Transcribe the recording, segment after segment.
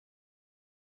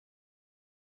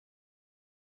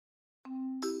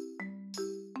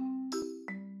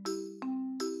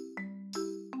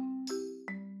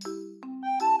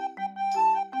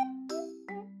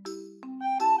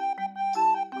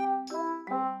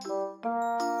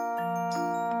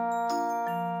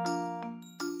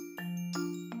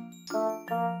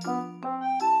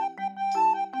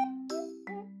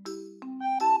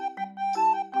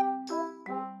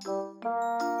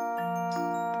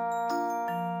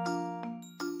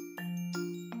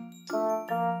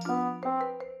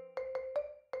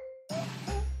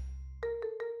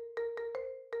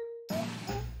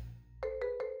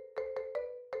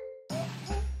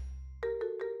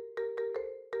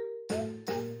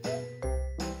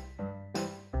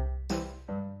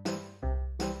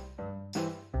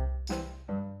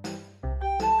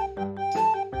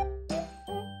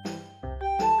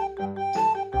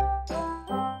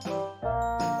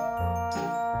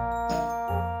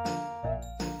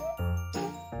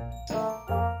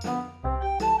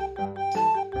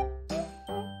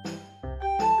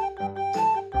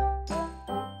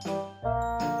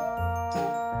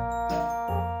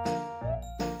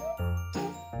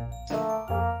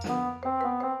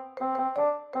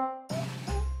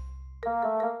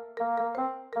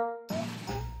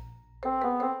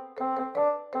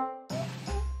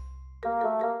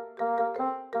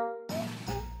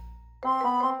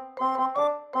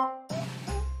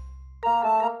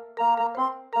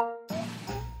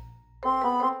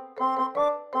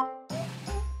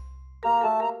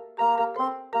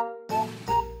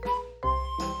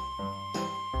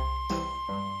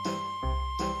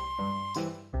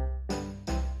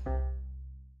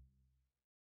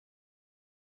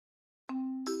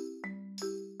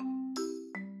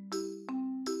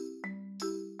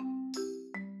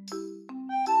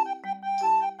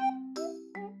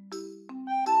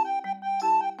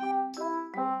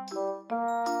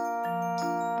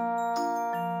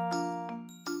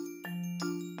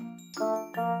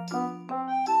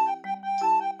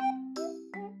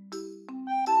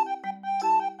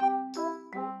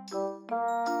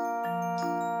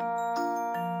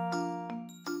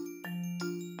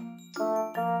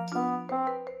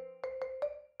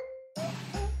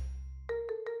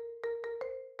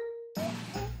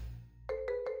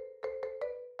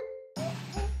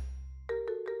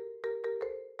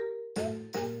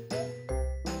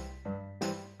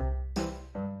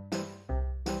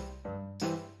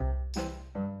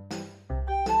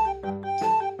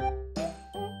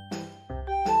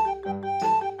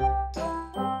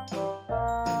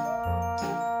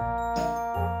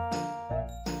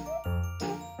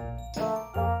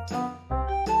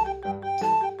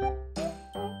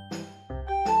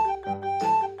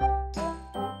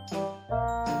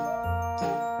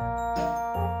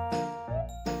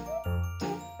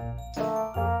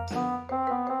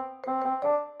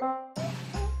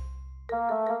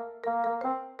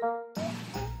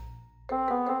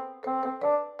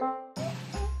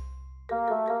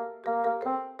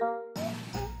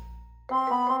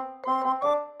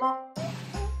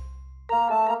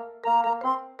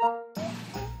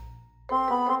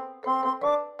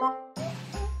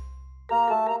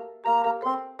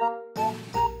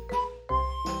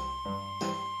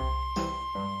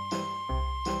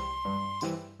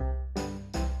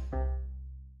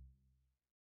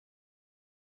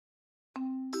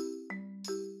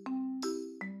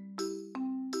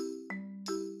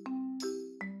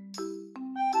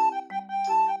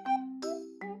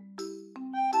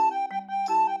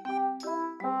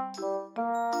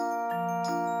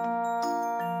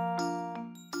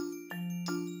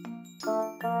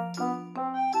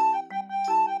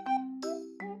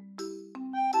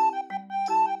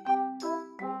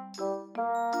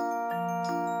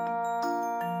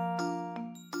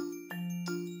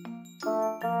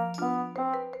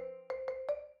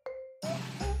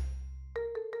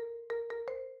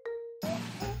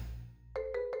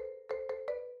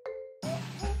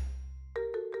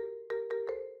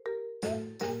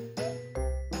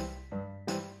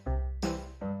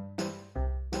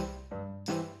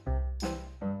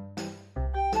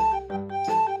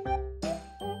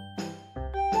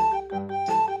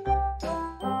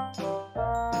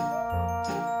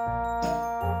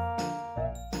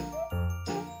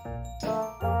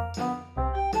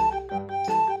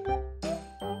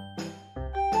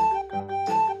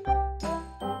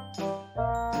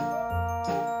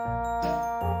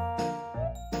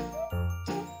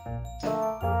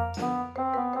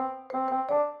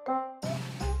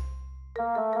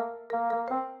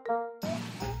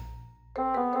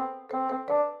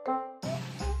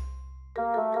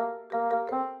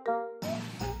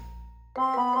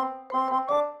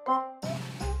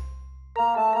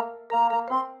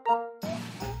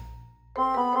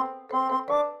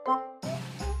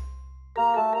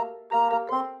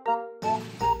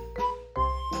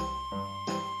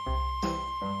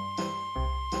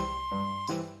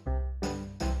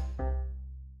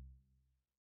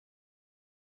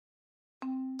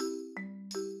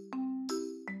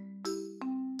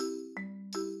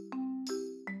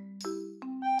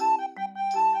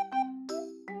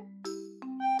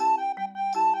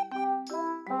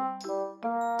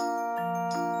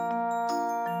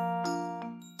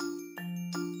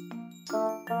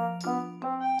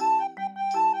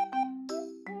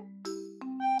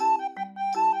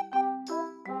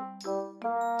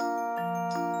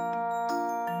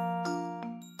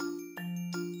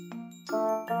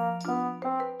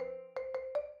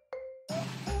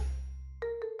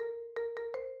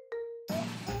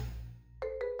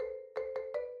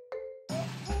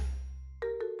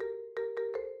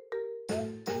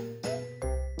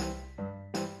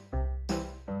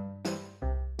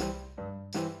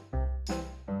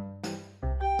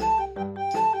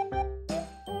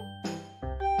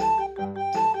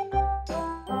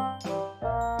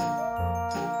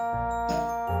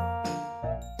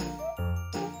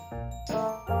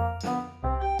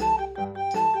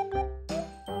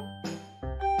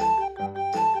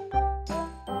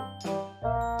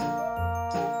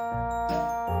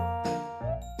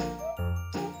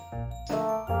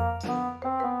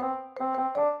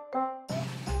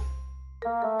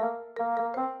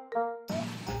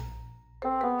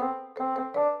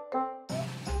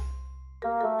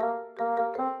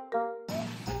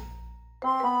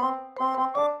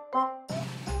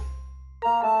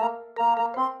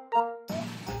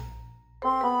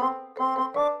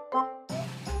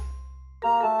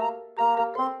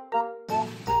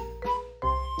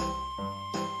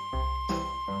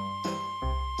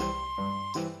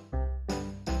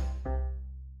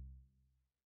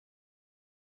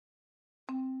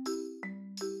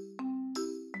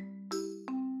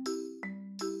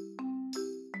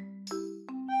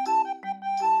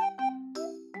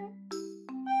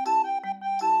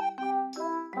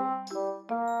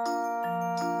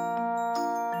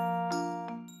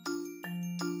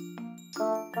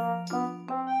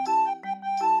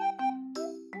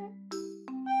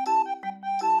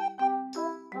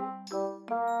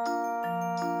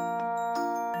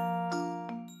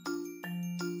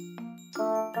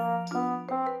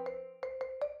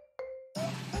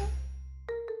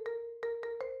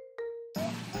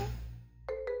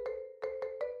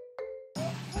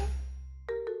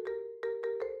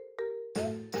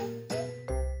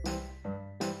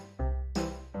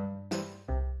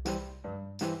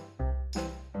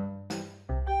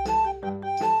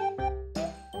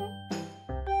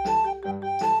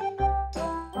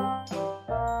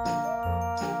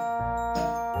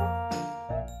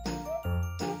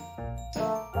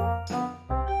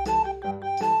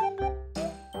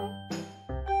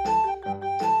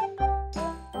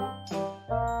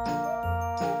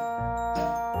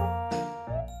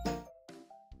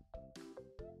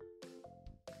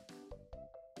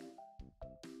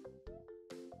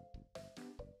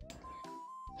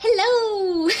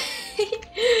Hello!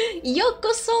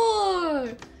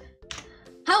 Yokoso!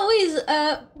 How is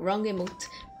wrong emote.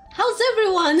 How's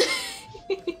everyone?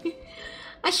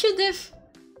 I should have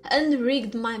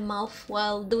unrigged my mouth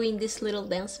while doing this little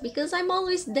dance because I'm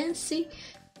always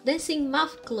dancing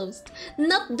mouth closed.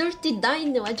 Not Dirty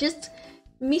Dino, I just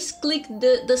misclicked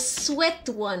the sweat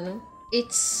one.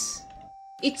 It's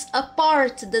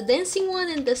apart. The dancing one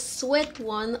and the sweat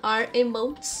one are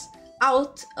emotes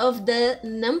out of the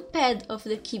numpad of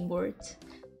the keyboard.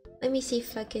 Let me see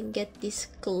if I can get this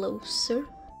closer.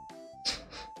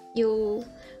 You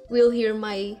will hear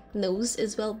my nose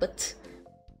as well, but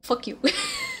fuck you.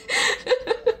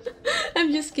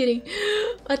 I'm just kidding.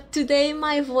 But today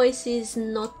my voice is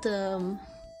not...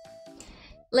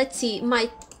 Let's see,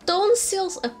 my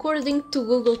tonsils according to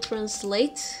Google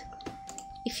Translate.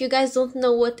 If you guys don't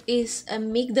know what is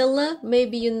amygdala,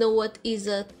 maybe you know what is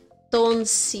a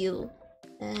tonsil.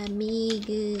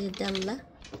 Amygdala.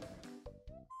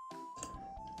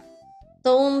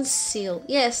 Tonsil.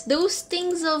 Yes, those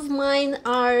things of mine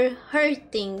are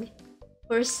hurting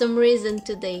for some reason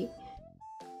today.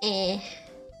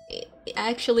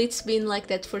 Actually, it's been like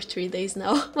that for 3 days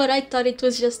now, but I thought it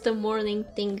was just a morning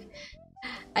thing.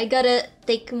 I gotta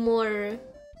take more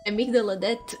amygdala.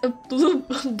 That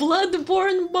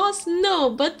bloodborne boss? No,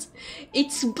 but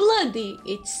it's bloody.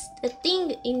 It's a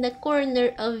thing in the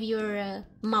corner of your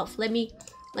mouth. Let me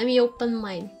open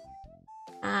mine.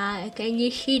 Can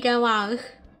you see the mouth?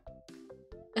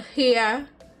 Here,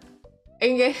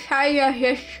 in the side of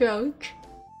your throat,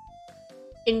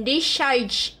 in this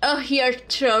side of your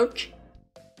throat,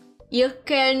 you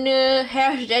can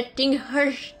have that thing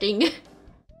hurting.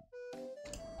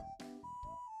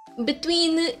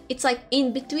 It's like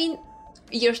in between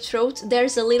your throat,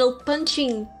 there's a little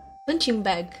punching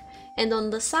bag, and on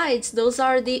the sides, those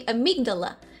are the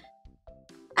amygdala.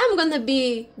 I'm gonna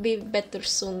be better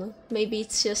soon. Maybe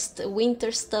it's just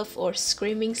winter stuff or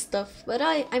screaming stuff, but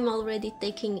I'm already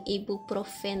taking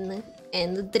ibuprofen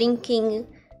and drinking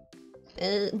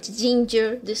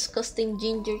disgusting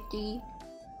ginger tea.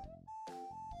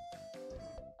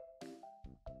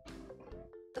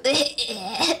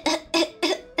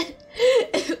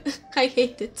 I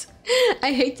hate it.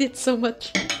 I hate it so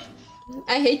much.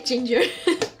 I hate ginger.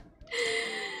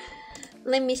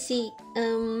 Let me see.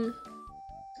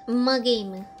 My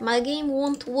game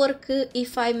won't work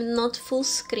if I'm not full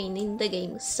screen in the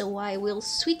game, so I will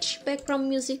switch background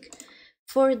music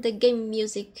for the game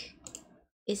music.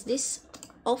 Is this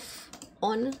off?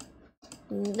 On?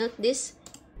 Not this.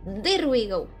 There we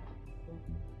go.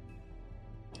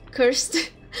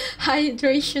 Cursed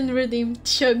hydration redeem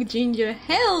chug ginger.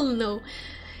 Hell no.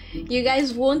 You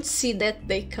guys won't see that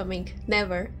day coming.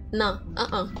 Never. No.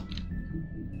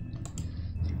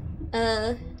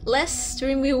 Last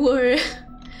stream we were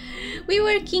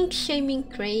kink shaming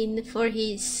Crane for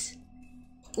his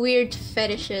weird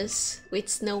fetishes with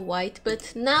Snow White,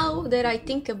 but now that I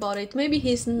think about it, maybe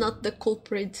he's not the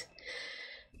culprit.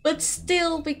 But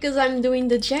still, because I'm doing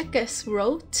the Jackass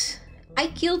route, I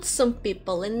killed some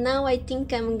people, and now I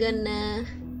think I'm gonna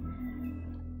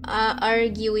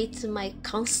argue with my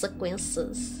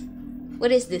consequences.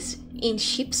 What is this? In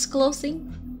sheep's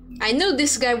clothing? I knew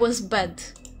this guy was bad.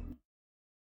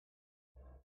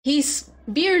 His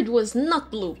beard was not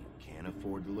blue. Can't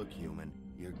afford to look human,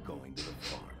 you're going to the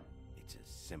farm. It's as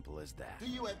simple as that. Do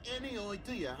you have any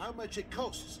idea how much it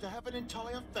costs to have an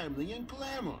entire family in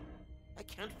glamour? I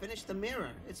can't finish the mirror.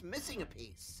 It's missing a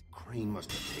piece. Crane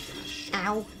must have taken a shot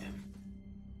Ow. with him.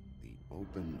 The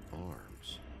open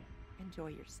arms. Enjoy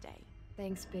your stay.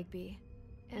 Thanks, Bigby.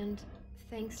 And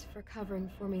thanks for covering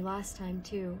for me last time,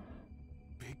 too.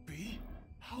 Bigby,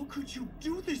 how could you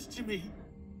do this to me?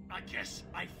 I guess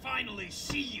I finally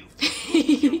see you for who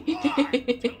you are. Tell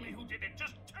me who did it.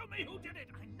 Just tell me who did it.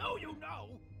 I know you know.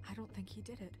 I don't think he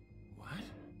did it. What?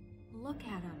 Look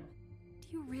at him.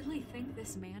 Do you really think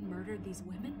this man murdered these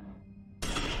women?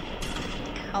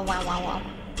 Oh, wow, wow, wow.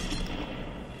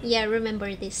 Yeah,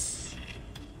 remember this.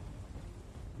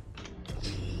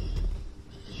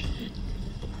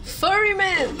 Furry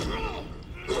man!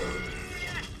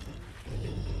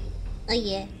 Oh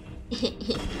yeah. It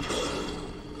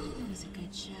was a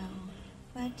good show,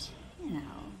 but, you know.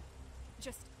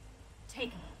 Just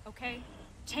take him, okay?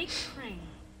 Take Crane.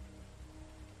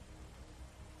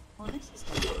 Well, this is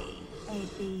going to be a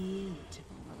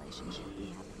beautiful relationship we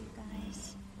have with you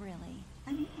guys. Really.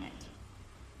 I mean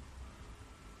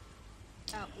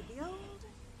it. Out with the old.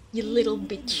 You little in with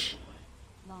the bitch.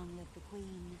 new. Long live the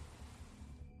queen.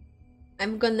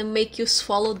 I'm gonna make you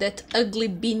swallow that ugly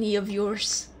beanie of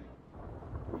yours.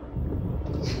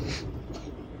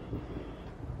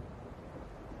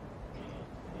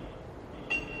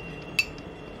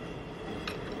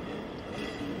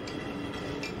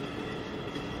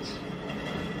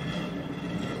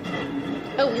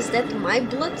 Oh, is that my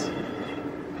blood?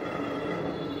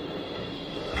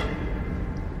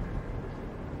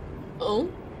 Oh?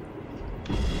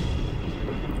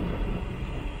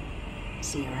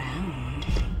 See you around.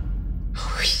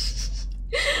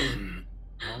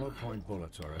 Hollow point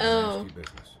bullets are a Oh. nasty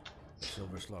business.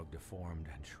 Silver slug deformed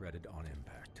and shredded on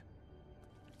impact.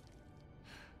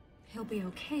 He'll be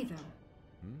okay, though.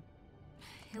 Hmm?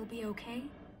 He'll be okay?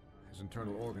 His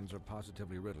internal organs are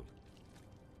positively riddled.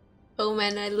 Oh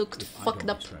man, I looked If fucked I don't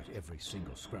up. extract every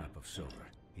single scrap of silver,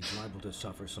 he's liable to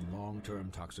suffer some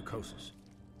long-term toxicosis.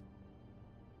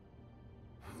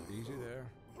 Easy there.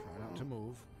 Try not to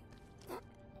move.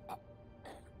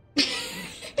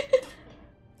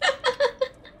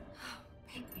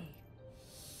 Bigby.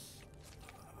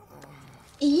 You can't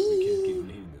keep Eee.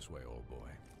 bleeding this way, old boy.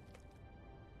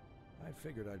 I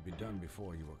figured I'd be done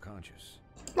before you were conscious.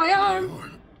 My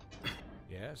arm!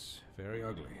 Yes, very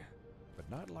ugly, but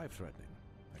not life-threatening.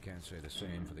 I can't say the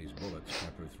same for these bullets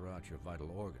peppered throughout your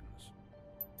vital organs.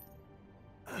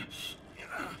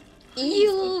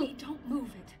 Ew! Bigby, don't move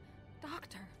it.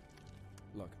 Doctor.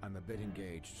 Look, I'm a bit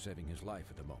engaged saving his life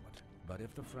at the moment, but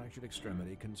if the fractured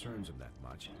extremity concerns him that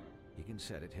much, he can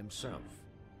set it himself.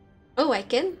 Oh, I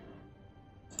can?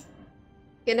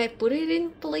 Can I put it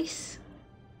in place?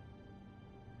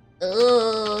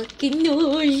 Ugh, que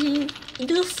nojo!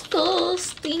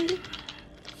 Disgusting!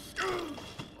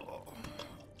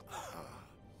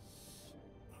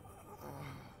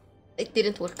 It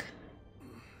didn't work.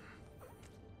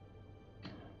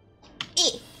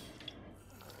 Eh.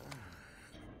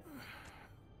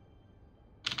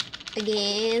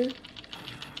 Again.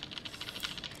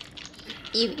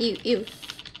 Ew, ew, ew.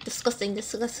 Disgusting,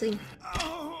 disgusting.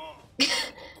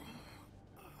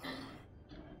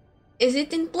 Is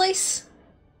it in place?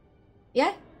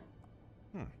 Yeah?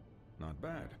 Not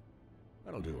bad.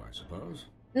 That'll do, I suppose.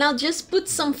 Now just put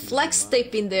some flex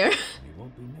tape in there. He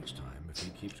won't be next time if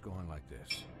he keeps going like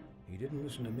this. He didn't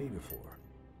listen to me before.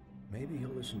 Maybe he'll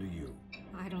listen to you.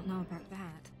 I don't know about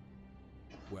that.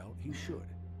 Well, he should.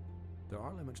 There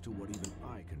are limits to what even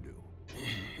I can do.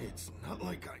 It's not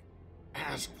like I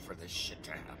asked for this shit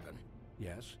to happen.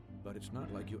 Yes, but it's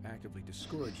not like you actively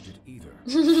discouraged it either.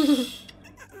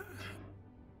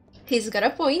 He's got a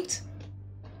point.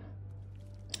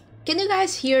 Can you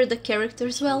guys hear the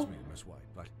characters well? Excuse me, Miss White,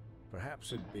 but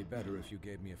perhaps it'd be better if you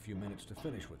gave me a few minutes to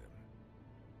finish with him.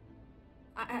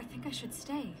 I think I should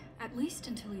stay. At least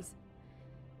until he's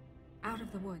out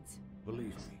of the woods.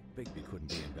 Believe me, Bigby couldn't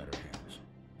be in better hands.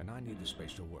 And I need the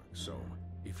space to work, so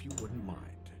if you wouldn't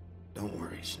mind. Don't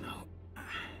worry, Snow.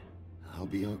 I'll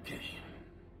be okay.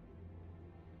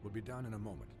 We'll be done in a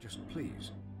moment. Just please,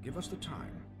 give us the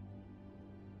time.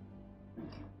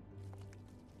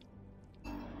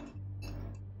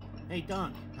 Hey,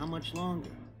 Doc, how much longer?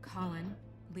 Colin,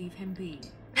 leave him be.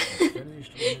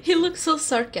 Finished when He looks so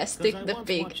sarcastic, Because I the once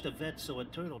pig. watched a vet sew a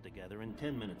turtle together in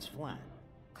 10 minutes flat.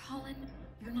 Colin,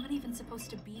 you're not even supposed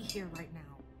to be here right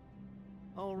now.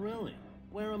 Oh, really?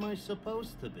 Where am I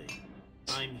supposed to be?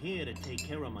 I'm here to take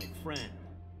care of my friend.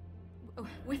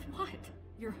 With what?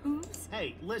 Your hooves?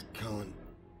 Hey, listen. Colin,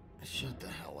 shut the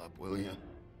hell up, will you?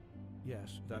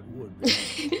 Yes, that would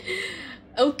be.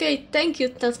 Okay, thank you,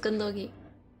 Tuscan Doggy.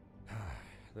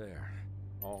 There,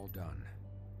 all done.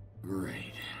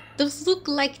 Great. Those look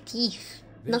like teeth,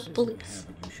 This not is a bullets.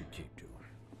 habit you should keep to.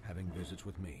 Having visits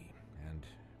with me. And,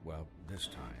 well, this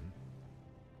time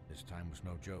was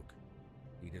no joke.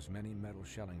 Eat as many metal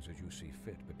shellings as you see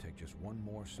fit, but take just one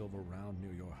more silver round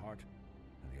near your heart,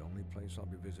 and the only place I'll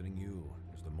be visiting you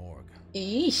is the morgue.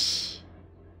 Eesh.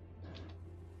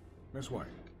 Miss White,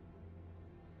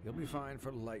 you'll be fine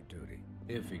for light duty,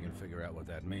 if you can figure out what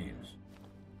that means.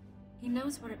 He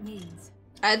knows what it means.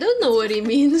 I don't know what he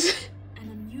means. An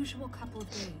unusual couple of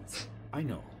days. I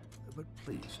know, but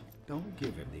please, don't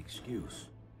give him the excuse.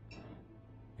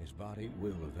 His body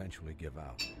will eventually give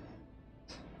out.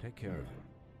 Take care of him,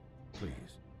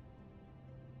 please.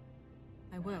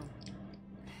 I will.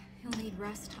 He'll need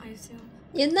rest, I assume.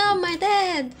 You're not my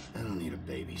dad. I don't need a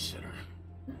babysitter.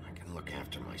 I can look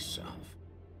after myself.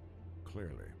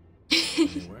 Clearly.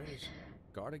 Anyways,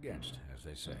 guard against, as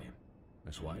they say.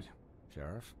 Miss White,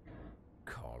 Sheriff,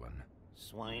 Colin.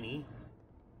 Swiney.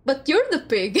 But you're the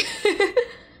pig.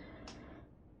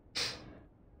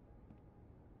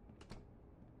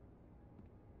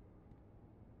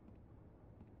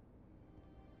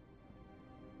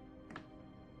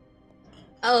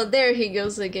 Oh, there he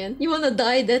goes again. You wanna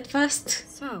die that fast?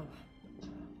 So,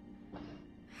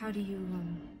 how do you,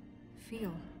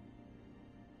 feel?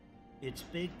 It's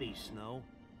Bigby, Snow.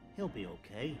 He'll be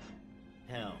okay.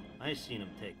 Hell, I seen him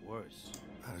take worse.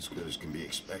 Not as good as can be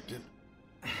expected,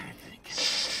 I think.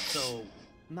 So,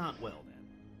 not well then.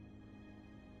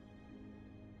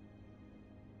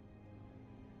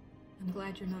 I'm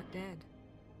glad you're not dead.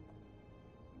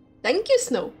 Thank you,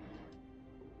 Snow.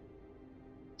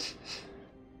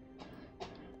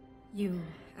 You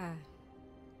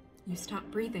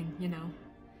stopped breathing, you know,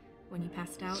 when you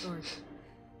passed out or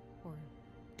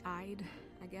died,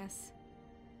 I guess.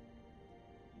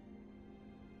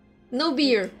 No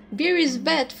beer. Beer is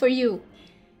bad for you.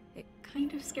 It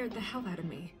kind of scared the hell out of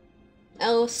me.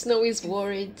 Oh, Snow is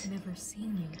worried. Never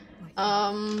seen you like that.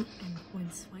 And when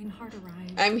Swinehart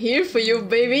arrived, I'm here for you,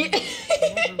 baby.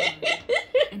 never arrived.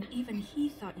 And even he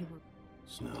thought you were.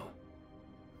 Snow,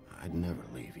 I'd never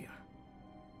leave you.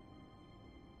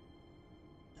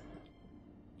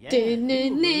 Yeah, you were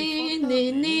really fucked up,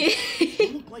 man.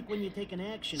 You look like when you take an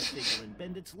action figure and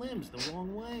bend its limbs the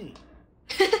wrong way.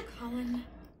 Colin.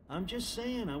 I'm just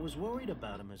saying, I was worried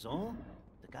about him is all.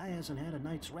 The guy hasn't had a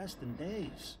night's rest in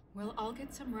days. We'll all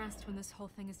get some rest when this whole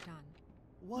thing is done.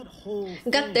 What whole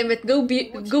thing? God damn it, go What's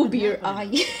beer been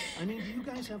happening? eye. I mean, do you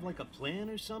guys have like a plan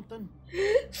or something?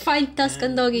 Find Tusk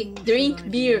and Doggy. who should I Drink be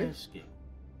beer. asking?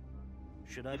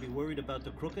 Should I be worried about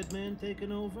the Crooked Man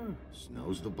taking over?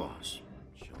 Snow's the boss.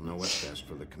 She'll know what's best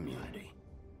for the community.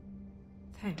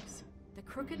 Thanks. The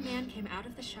Crooked Man came out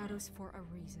of the shadows for a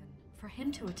reason. For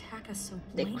him to attack us so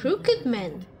The blatantly. Crooked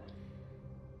Man.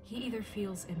 He either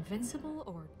feels invincible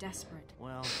or desperate.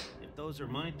 Well, if those are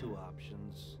my two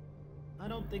options, I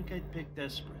don't think I'd pick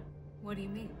desperate. What do you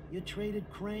mean? You traded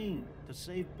Crane to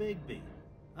save Bigby.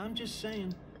 I'm just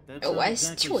saying, that's A not wise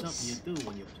exactly choice. something you do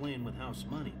when you're playing with house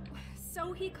money.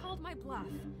 So he called my bluff.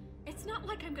 It's not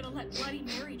like I'm gonna let Bloody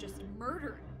Mary just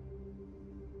murder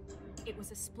him. It was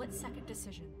a split-second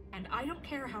decision, and I don't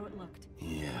care how it looked.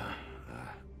 Yeah,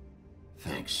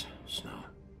 thanks, Snow,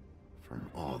 for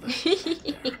all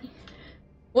that.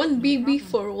 One BB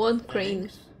for one crane.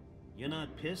 Thanks. You're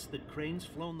not pissed that Crane's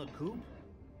flown the coop?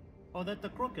 Or that the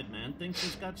Crooked Man thinks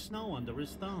he's got Snow under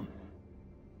his thumb?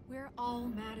 We're all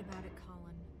mad about it,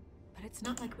 Colin. But it's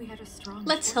not like we had a strong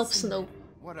Let's choice help in Snow. it.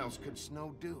 What else could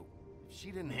Snow do? If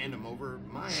she didn't hand him over,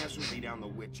 my ass would be down the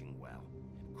witching well.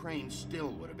 Crane still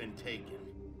would have been taken.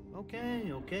 Okay,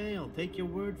 I'll take your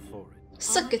word for it.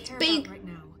 Suck All I it, care pig. about right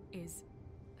now is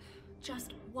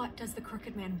just what does the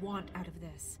Crooked Man want out of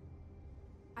this?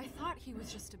 I thought he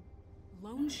was just a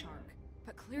loan shark,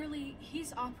 but clearly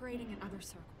he's operating in other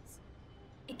circles.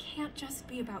 It can't just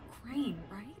be about Crane,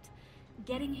 right?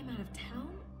 Getting him out of town?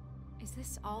 Is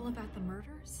this all about the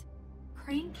murders?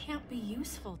 Crane can't be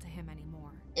useful to him anymore.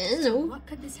 I don't know. What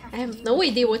could this have I to have do no with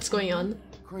idea what's going on.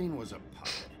 Crane was a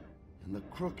puppet, and the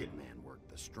Crooked Man worked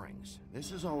the strings.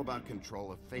 This is all about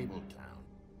control of Fabletown.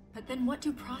 But then what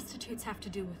do prostitutes have to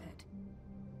do with it?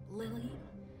 Lily?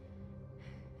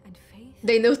 And Faith?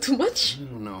 They know too much. I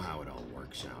don't know how it all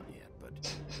works out yet,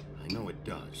 but I know it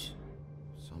does.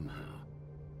 Somehow.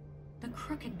 The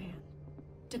Crooked Man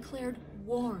declared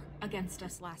war against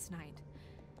us last night.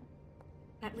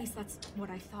 At least that's what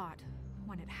I thought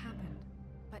when it happened.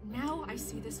 But now I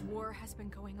see this war has been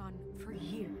going on for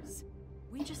years.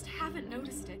 We just haven't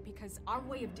noticed it because our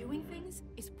way of doing things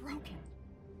is broken.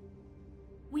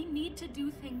 We need to do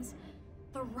things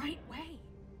the right way.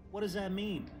 What does that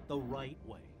mean, the right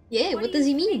way? Yeah, what does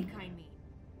he mean? Think I mean?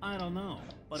 I don't know,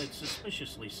 but it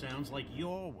suspiciously sounds like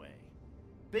your way.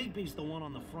 Bigby's the one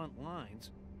on the front lines.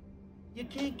 You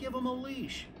can't give him a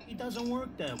leash. He doesn't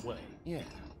work that way. Yeah,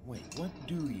 wait, what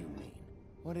do you mean?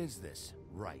 What is this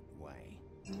right way?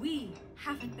 We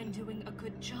haven't been doing a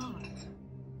good job.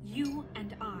 You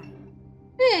and I.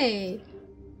 Hey!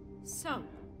 So,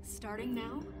 starting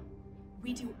now,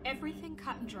 we do everything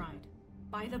cut and dried.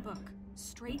 By the book.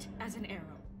 Straight as an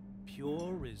arrow.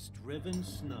 Pure as driven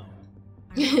snow.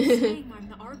 I'm not saying I'm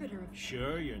the arbiter of...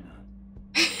 Sure you're not.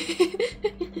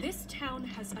 This town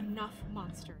has enough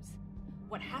monsters.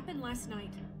 What happened last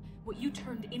night, what you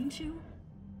turned into,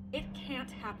 it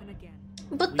can't happen again.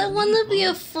 But I wanna be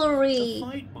a To furry.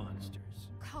 fight monsters.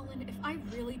 Colin, if I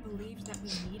really believed that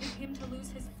we needed him to lose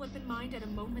his flippin' mind at a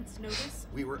moment's notice...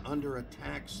 We were under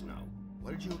attack, Snow.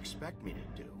 What did you expect me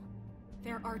to do?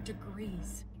 There are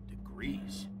degrees.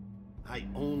 Degrees? I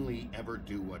only ever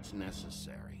do what's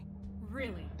necessary.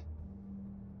 Really?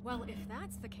 Well, if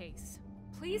that's the case,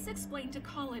 please explain to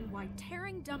Colin why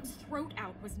tearing Dumb's throat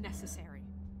out was necessary.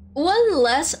 One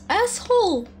less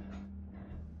asshole.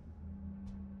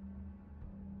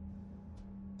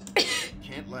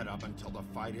 Can't let up until the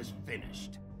fight is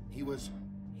finished. He was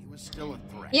still a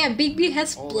threat. Yeah, Bigby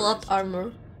has All plot there is-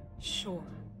 armor. Sure.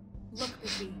 Look,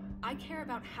 Bigby, I care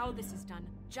about how this is done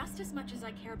just as much as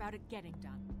I care about it getting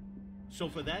done. So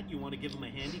for that, you want to give him a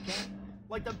handicap?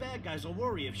 Like the bad guys will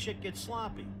worry if shit gets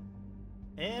sloppy.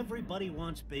 Everybody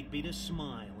wants Bigby to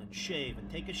smile and shave and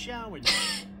take a shower now.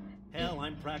 Hell,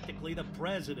 I'm practically the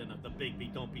president of the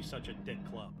Bigby Don't Be Such a Dick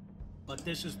Club. But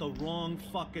this is the wrong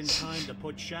fucking time to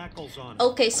put shackles on him.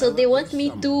 Okay, so they want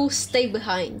me to stay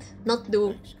behind, not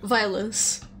do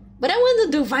violence. But I want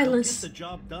to do Don't get violence. the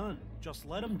job done. Just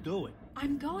let him do it.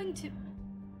 I'm going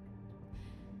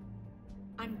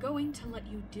to let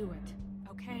you do it,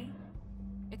 okay?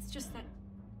 It's just that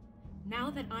now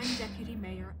that I'm deputy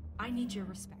mayor, I need your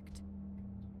respect.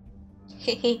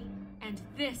 Hehe. And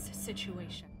this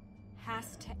situation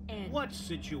has to end. What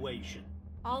situation?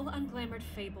 All unglamored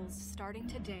fables starting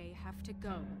today have to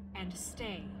go and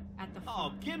stay at the Oh,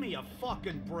 farm. give me a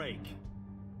fucking break.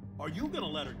 Are you gonna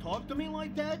let her talk to me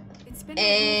like that? It's been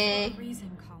a reason,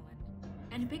 Colin.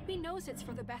 And Bigby knows it's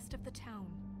for the best of the town.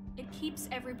 It keeps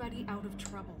everybody out of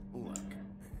trouble. Look,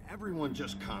 everyone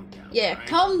just calm down. Yeah, right?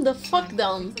 calm the fuck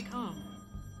down. Perfectly calm.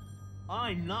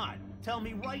 I'm not. Tell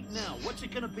me right now, what's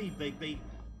it gonna be, Bigby?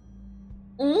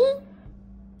 Hmm?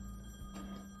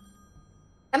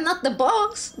 I'm not the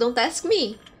boss. Don't ask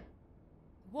me.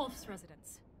 Wolf's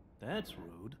residence. That's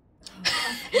rude.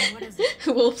 Oh, what is it?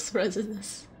 Wolf's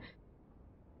residence.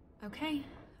 Okay,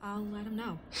 I'll let him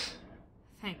know.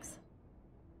 Thanks.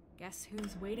 Guess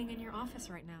who's waiting in your office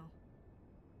right now?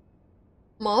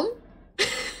 Mom?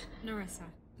 Narissa.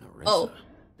 Narissa. Oh.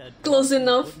 That Close pumpkin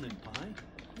enough. pudding and pie?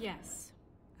 Yes.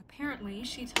 Apparently,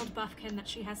 she told Buffkin that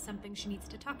she has something she needs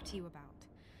to talk to you about.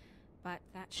 But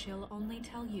that she'll only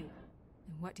tell you.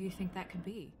 And what do you think that could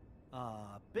be?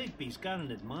 Bigby's got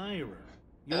an admirer.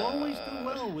 You always do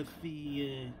well with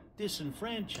the,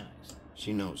 disenfranchised.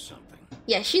 She knows something.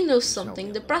 Yeah, she knows Please help something.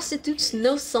 me The out. prostitutes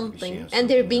know Maybe she something, has and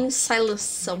they're something being else.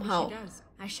 silenced somehow. She does.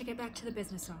 I should get back to the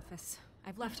business office.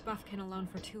 I've left Buffkin alone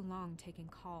for too long taking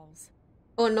calls.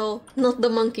 Oh no, not the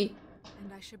monkey.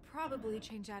 And I should probably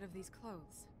change out of these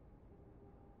clothes.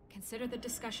 Consider the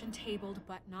discussion tabled,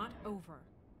 but not over.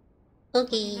 Let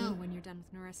Okay. me know when you're done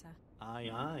with Narissa. Aye,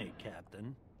 aye,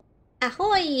 Captain.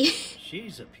 Ahoy!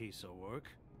 She's a piece of work.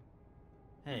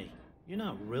 Hey, you're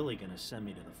not really gonna send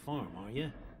me to the farm, are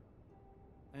you?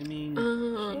 I mean,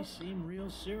 she seemed real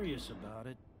serious about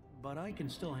it, but I can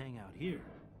still hang out here,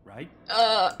 right?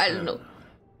 I don't know.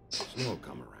 Snow will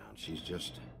come around. She's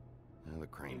just... the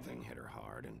crane thing hit her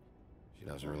hard, and she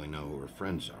doesn't really know who her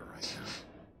friends are right now.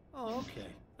 Oh, okay.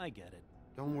 I get it.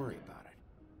 Don't worry about it.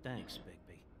 Thanks,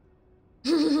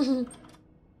 Bigby.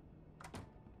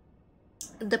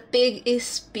 The pig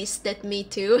is pissed at me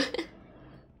too.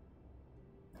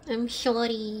 I'm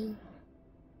sorry.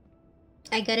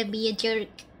 I gotta be a jerk.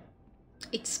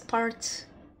 It's part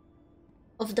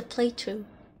of the playthrough.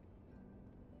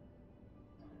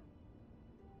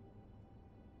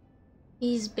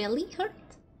 Is Belly hurt?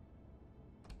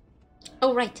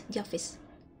 Oh right, the office.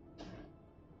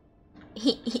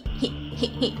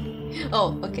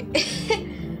 Oh, okay.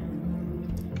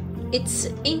 It's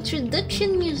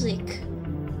introduction music.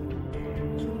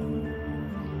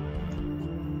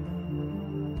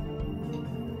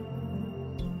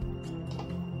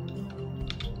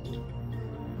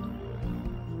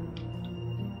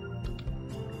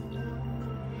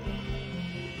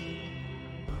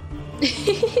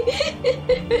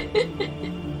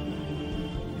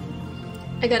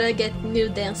 I gotta get new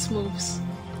dance moves.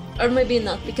 Or maybe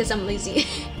not, because I'm lazy.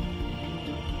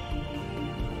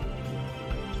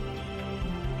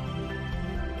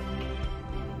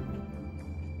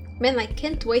 Man, I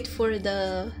can't wait for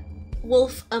the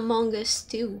Wolf Among Us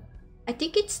 2. I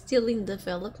think it's still in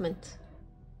development.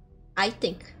 I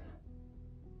think.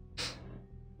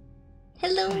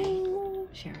 Hello! Hi,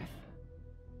 Sheriff.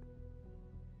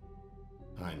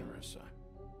 Hi, Nerissa.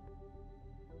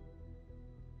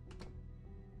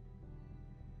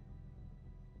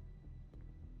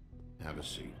 Have a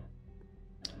seat.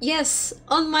 Yes,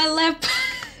 on my lap!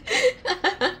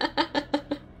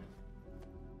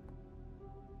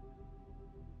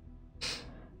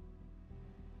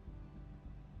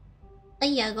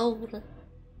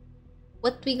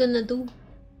 What we gonna do?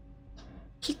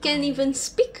 She can't even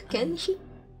speak, can she?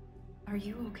 Are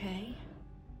you okay?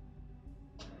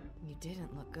 You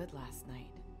didn't look good last night.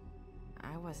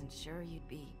 I wasn't sure you'd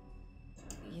be,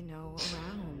 you know,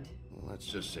 around. Let's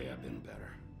just say I've been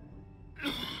better.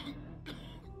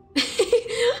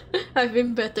 I've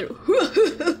been better.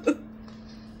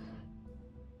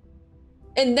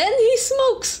 And then he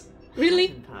smokes! Really?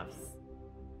 Puffs.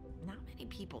 Not many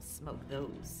people smoke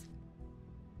those.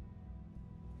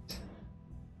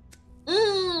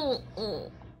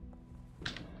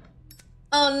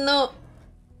 Oh no.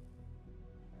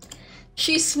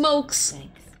 She smokes.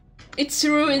 Thanks. It's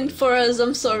ruined for us,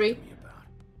 I'm sorry.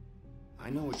 I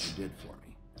know what you did for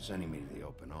me, sending me to the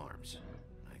open arms.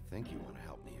 I think you want to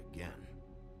help me again.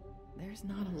 There's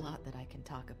not a lot that I can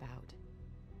talk about.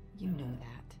 You know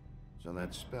that. So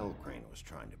that spell Crane was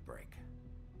trying to break.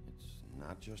 It's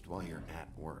not just while you're at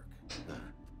work.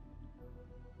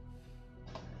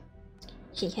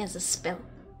 He has a spell.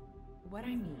 What I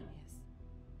mean is,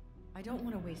 I don't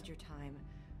want to waste your time,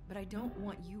 but I don't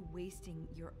want you wasting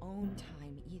your own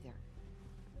time either.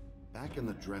 Back in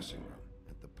the dressing room,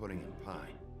 at the pudding and pie,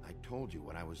 I told you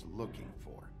what I was looking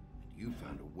for, and you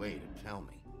found a way to tell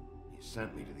me. You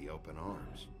sent me to the open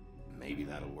arms. Maybe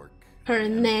that'll work. Her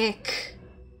neck.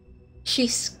 She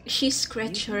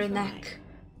scratched her try. neck.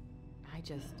 I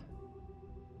just...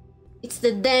 It's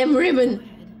the damn Go ribbon. ahead.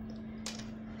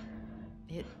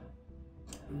 It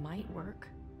might work.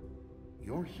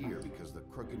 You're here because the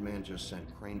crooked man just sent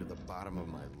Crane to the bottom of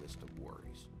my list of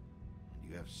worries. And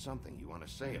you have something you want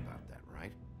to say about that,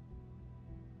 right?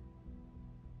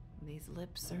 These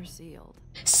lips are sealed.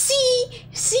 See?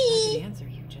 I See? could answer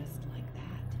you just like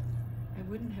that. I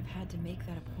wouldn't have had to make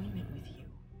that appointment with you.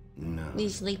 No.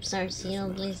 These lips are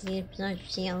sealed, these lips are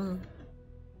sealed.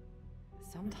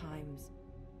 Sometimes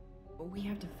we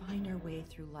have to find our way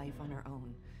through life on our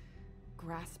own,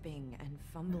 grasping and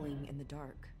fumbling in the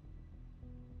dark.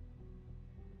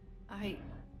 I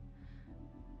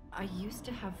used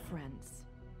to have friends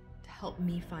to help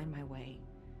me find my way,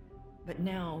 but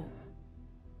now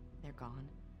they're gone,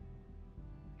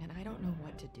 and I don't know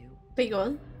what to do. Big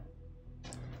one.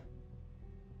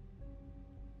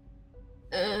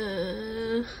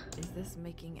 Is this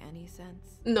making any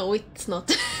sense? No, it's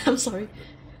not. I'm sorry.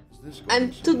 Is this I'm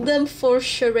going to them for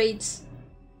charades.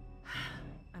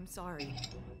 I'm sorry.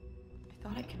 I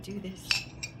thought I could do this.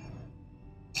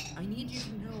 I need you to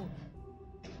know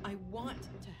I want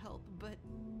to help, but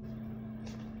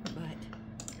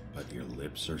But your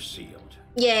lips are sealed.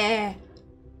 Yeah.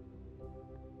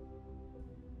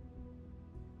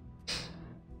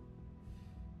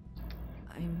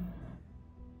 I'm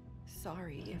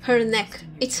sorry if Her I neck. wasted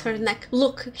your It's her time. neck.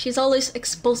 Look, she's always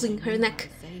exposing her neck.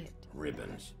 Say it.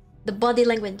 Ribbons. The body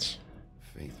language.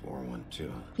 Faith wore one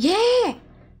too. Yeah!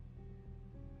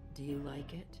 Do you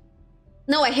like it?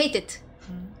 No, I hate it.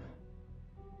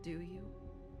 Do you?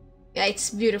 Yeah, it's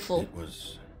beautiful.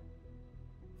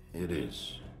 It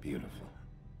is beautiful.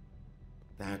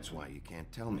 That's why you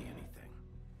can't tell me anything.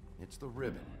 It's the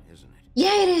ribbon, isn't it?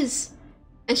 Yeah, it is.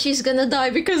 And she's gonna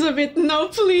die because of it. No,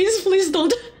 please, please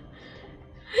don't.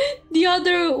 The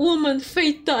other woman,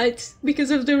 Faith, died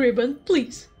because of the ribbon.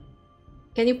 Please.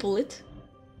 Can you pull it?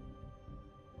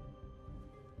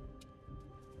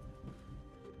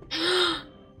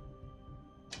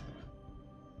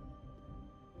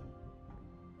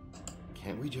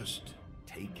 Can't we just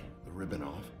take the ribbon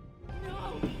off?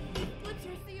 No! Lips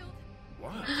are sealed.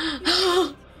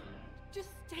 What? Just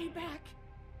stay back.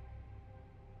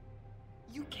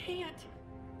 You can't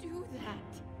do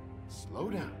that. Slow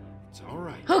down. It's all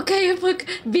right. Okay, look,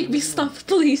 big stuff,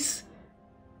 please.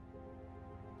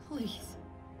 Please,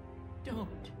 don't.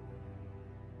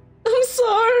 I'm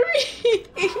sorry.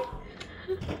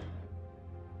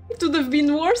 It would have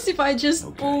been worse if I just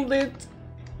Okay. pulled it.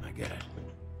 I get it.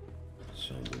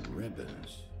 So the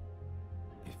ribbons,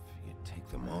 if you take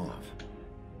them off,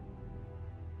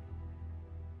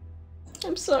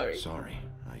 I'm sorry. Sorry.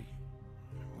 I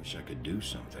wish I could do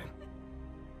something.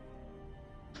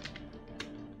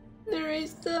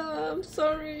 Nerissa, I'm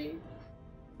sorry.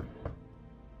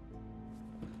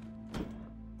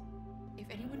 If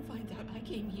anyone finds out I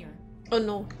came here... Oh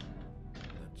no.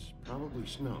 That's probably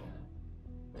Snow.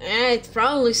 It's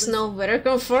probably Snow. Better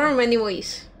confirm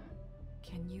anyways.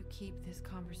 Can you keep this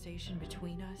conversation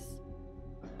between us?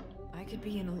 I could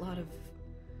be in a lot of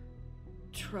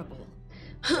trouble.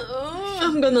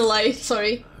 I'm gonna lie,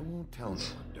 sorry. I won't tell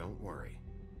anyone, don't worry.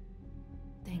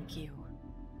 Thank you.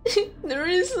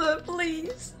 Nerissa,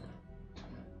 please.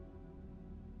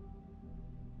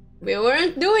 We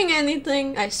weren't doing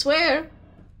anything, I swear.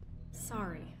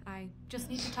 Sorry, I just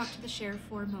need to talk to the sheriff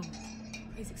for a moment.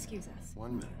 Please excuse us.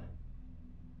 1 minute.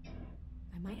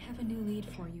 I might have a new lead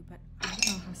for you, but I don't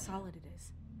know how solid it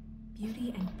is.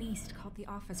 Beauty and Beast called the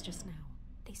office just now.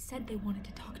 They said they wanted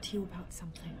to talk to you about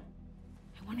something.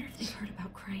 I wonder if they've heard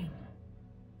about Crane.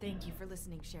 Thank you for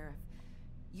listening, Sheriff.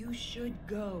 You should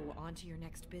go on to your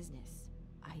next business.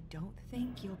 I don't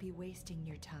think you'll be wasting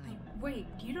your time. Wait,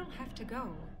 you don't have to go.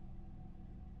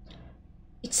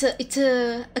 It's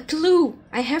a clue.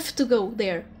 I have to go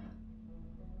there.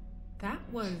 That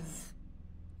was...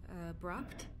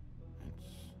 abrupt?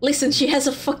 Listen, she has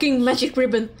a fucking magic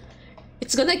ribbon.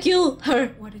 It's gonna kill her.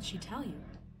 What did she tell you?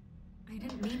 I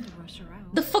didn't mean to rush her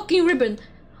out. The fucking ribbon.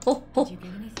 Oh. Did you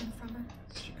get anything from her?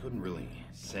 She couldn't really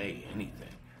say anything.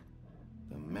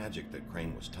 The magic that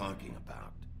Crane was talking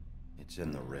about, it's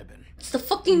in the ribbon. It's the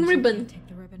fucking ribbon. Take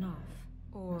the ribbon off.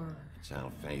 Or... It's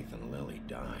how Faith and Lily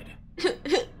died.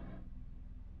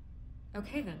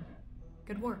 Okay then.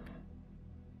 Good work.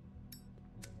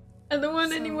 I don't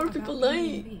want any more people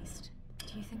dying. Beast,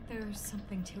 do you think there's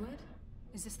something to it?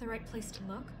 Is this the right place to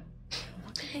look?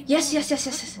 Yes.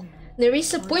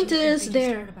 Nerissa pointed us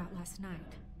there. About last night.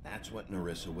 That's what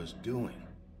Nerissa was doing,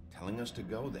 telling us to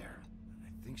go there.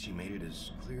 I think she made it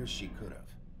as clear as she could have.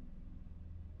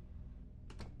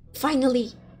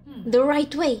 Finally, the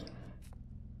right way.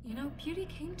 You know, Beauty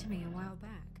came to me a while back.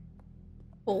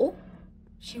 Oh?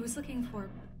 She was looking for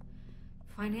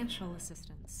financial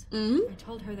assistance. Mm-hmm. I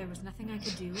told her there was nothing I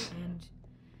could do,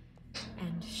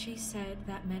 and she said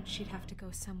that meant she'd have to go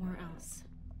somewhere else.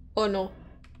 Oh no.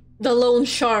 The lone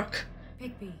shark.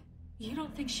 Bigby, you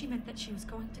don't think she meant that she was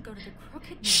going to go to the Crooked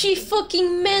Man? She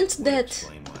fucking meant Would that.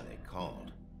 explain why they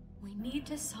called. We need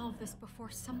to solve this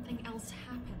before something else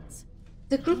happens.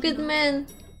 The Crooked Man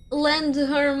lent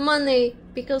her money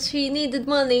because he needed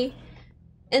money.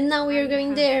 And now we are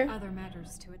going there. Other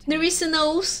matters to attend. Nerissa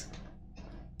knows.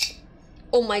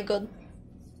 Oh my god.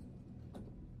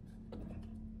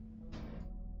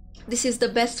 This is the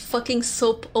best fucking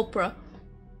soap opera.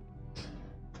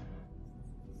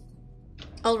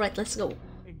 Alright, let's go.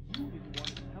 And you didn't want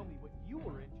to tell me what you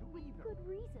were into either. Good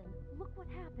reason. Look what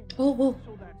happened. Oh.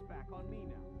 So that's back on me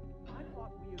now. I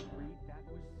thought we agreed that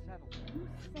was settled. You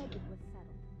said it was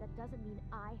settled. That doesn't mean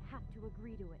I have to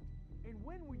agree to it. And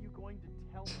when were you going to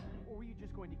tell me? Or were you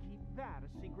just going to keep that a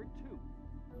secret too?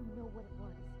 You know what it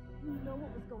was. You know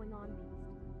what was going on, Beast.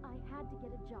 I had to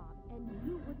get a job, and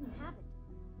you wouldn't have it.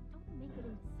 Don't make it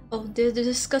into something. Oh, they're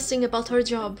discussing about her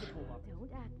job.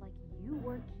 Don't act like you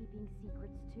weren't keeping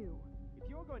secrets too. If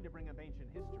you're going to bring up ancient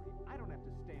history, I don't have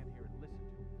to stand here and listen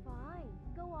to it. Fine.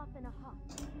 Go off in a huff.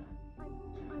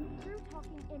 I'm through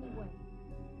talking anyway.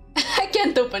 I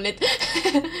can't open it.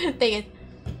 Dang it.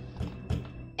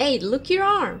 Hey, look your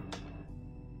arm.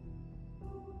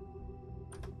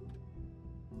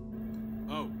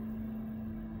 Oh.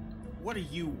 What do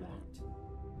you want?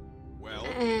 Well,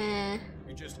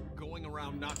 you're just going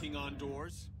around knocking on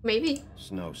doors? Maybe.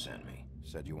 Snow sent me.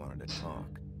 Said you wanted to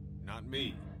talk. Not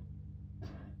me.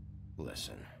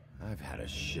 Listen, I've had a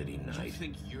shitty night. You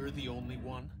think you're the only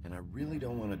one? And I really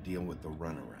don't want to deal with the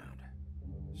runaround.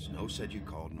 Snow said you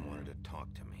called and wanted to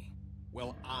talk to me.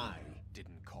 Well, I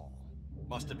didn't call.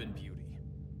 Must have been Beauty.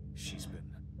 She's been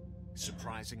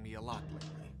surprising me a lot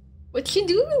lately. What'd she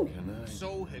do? Can I?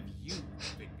 So have you,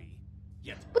 Bigby.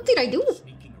 Yet, What did I do?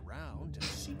 sneaking around and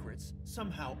secrets,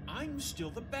 somehow I'm still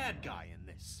the bad guy in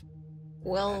this.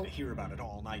 Had Well, to hear about it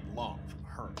all night long from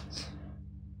her.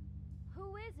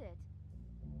 Who is it?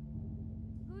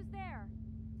 Who's there?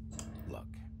 Look,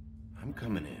 I'm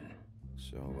coming in.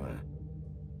 So,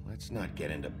 let's not get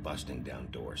into busting down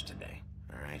doors today,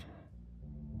 alright?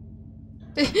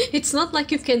 it's not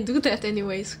like you can do that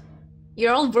anyways.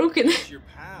 You're all broken. It's your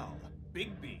pal,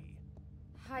 Bigby.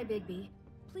 Hi, Bigby.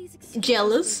 Please excuse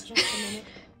Jealous? me for just a minute.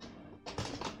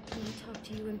 Can I talk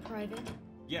to you in private?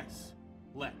 Yes,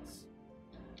 let's.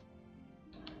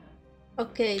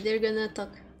 Okay, they're gonna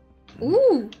talk.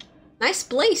 Ooh! Nice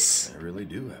place. I really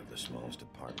do have the smallest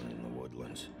apartment in the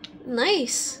woodlands.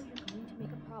 Nice. You're going to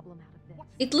make a problem out of this.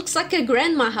 It looks like a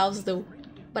grandma house though,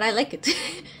 but I like it. I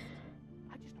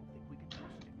just don't think we can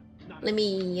trust him. Not Let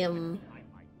me behind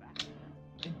my back.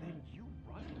 And then you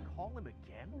run and call him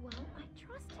again? Well, I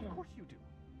trust him. Of course you do.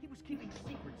 He was keeping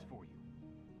secrets for you.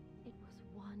 It was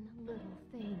one little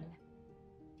thing.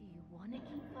 Do you want to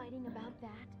keep fighting about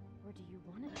that? Or do you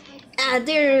want to try to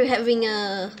They're having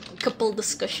a couple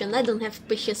discussion. I don't have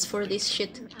patience for this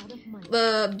shit. out of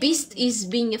money? Beast is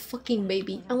being a fucking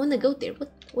baby. I wanna go there.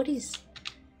 What is?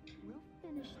 We'll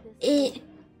finish this.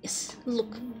 Yes,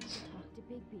 look. You need to talk to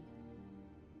Big B.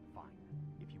 Fine.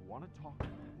 If you want to talk,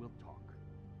 we'll talk.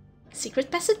 Secret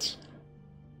passage?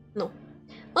 No.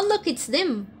 Oh look, it's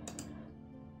them.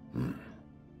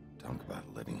 Talk about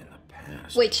living in the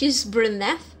past. Wait, she's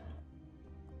brunette?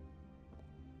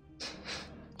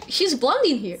 She's blonde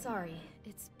in here. Sorry,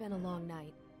 it's been a long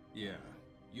night. Yeah,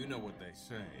 you know what they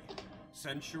say.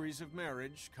 Centuries of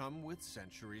marriage come with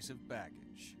centuries of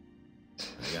baggage.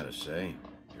 I gotta say,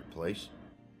 your place,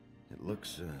 it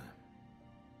looks,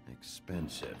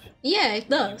 expensive. Yeah, it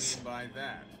What does. do you mean by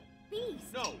that?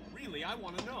 Beast! No, really, I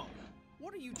want to know.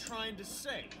 What are you trying to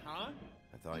say, huh?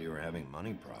 I thought you were having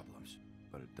money problems,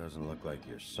 but it doesn't look like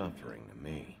you're suffering to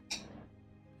me.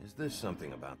 Is this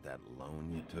something about that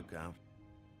loan you took out?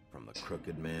 From the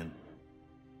crooked man?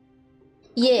 I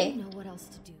Yeah. don't know what else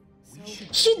to do. So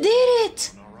She did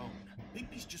it! On our own.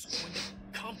 Bigby's just going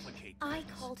to complicate I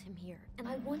things. called him here, and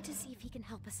I want to see if he can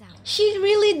help us out. She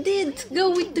really did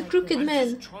go with the crooked I'm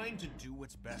man. just trying to do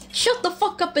what's best. for Shut the us.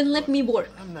 fuck up and let me work.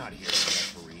 I'm not here to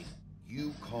referee.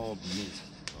 You called me,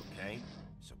 okay?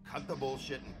 So cut the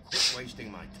bullshit and quit wasting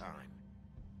my time.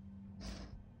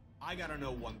 I gotta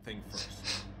know one thing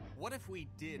first. What if we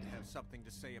did have something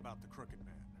to say about the crooked man?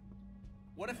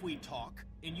 What if we talk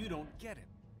and you don't get it?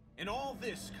 And all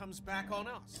this comes back on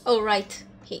us. Oh right,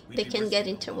 We'd they be can get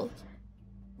in risking a trouble. lot.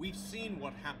 We've seen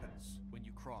what happens when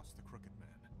you cross the crooked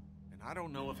man. And I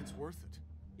don't know if it's worth it.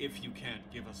 If you can't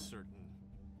give us certain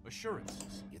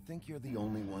assurances. You think you're the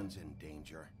only ones in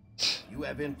danger? You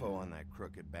have info on that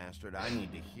crooked bastard, I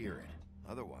need to hear it.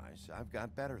 Otherwise, I've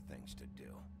got better things to do.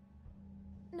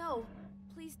 No,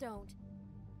 please don't.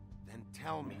 Then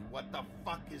tell me what the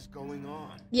fuck is going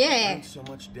on? Yeah. In so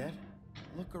much debt?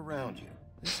 Look around you.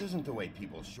 This isn't the way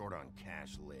people short on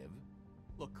cash live.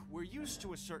 Look, we're used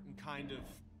to a certain kind of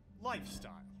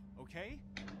lifestyle, okay?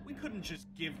 We couldn't just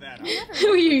give that up.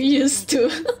 We're used to.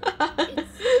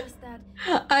 It's just that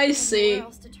I we had see. nowhere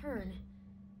else to turn,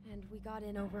 and we got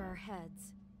in over our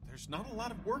heads. There's not a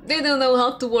lot of work. They don't know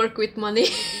how to work with money.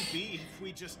 What would we be if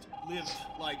we just lived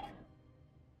like...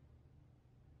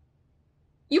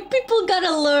 You people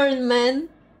gotta learn, man.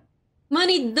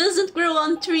 Money doesn't grow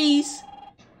on trees.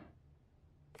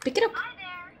 Pick it up. Hi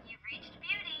there, you've reached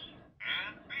Beauty.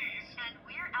 And Beast. And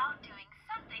we're out doing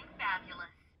something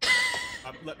fabulous.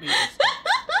 let me just...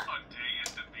 A day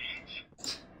at the beach?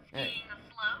 Hey, Skiing a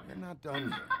slope. you're not done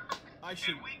yet. I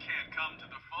should... And we can't come to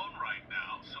the phone right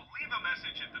now, so leave a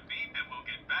message at the beep and we'll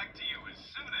get back to you as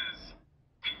soon as...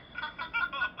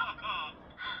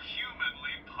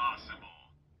 humanly possible.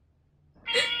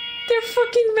 Their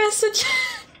fucking message.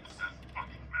 That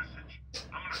fucking message.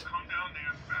 I'm gonna come down there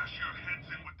and bash your heads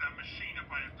in with that machine if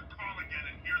I have to call again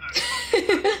and hear that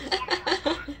fucking message one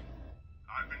more time.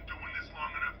 I've been doing this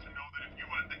long enough to know that if you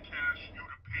had the cash,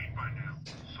 you'd have paid by now.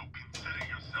 So consider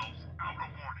yourselves out of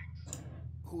warnings.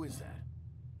 Who is that?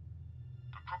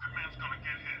 The crooked man's gonna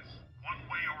get his, one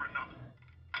way or another.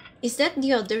 Is that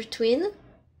the other twin?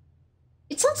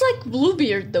 It sounds like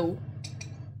Bluebeard though.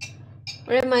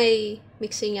 Or am I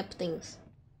mixing up things?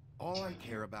 All I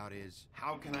care about is,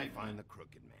 how can I find the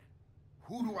crooked man?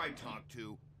 Who do I talk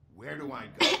to? Where do I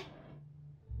go?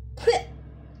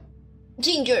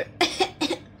 Ginger.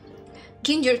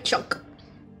 Ginger chunk.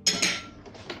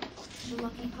 The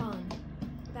Lucky Pond.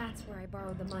 That's where I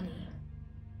borrowed the money.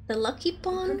 The Lucky The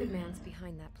Pond? crooked man's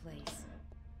behind that place.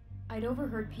 I'd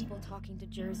overheard people talking to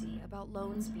Jersey about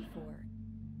loans before.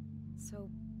 So,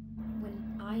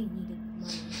 when I needed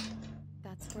money,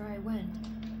 that's where I went.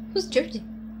 Who's Jersey?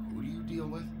 Who do you deal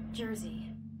with? Jersey.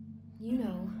 You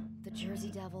know, the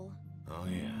Jersey Devil. Oh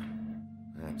yeah,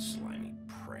 that slimy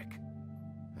prick.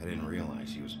 I didn't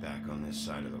realize he was back on this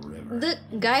side of the river. The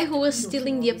guy who was Beetles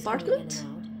stealing were the always going in apartment? and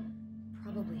out,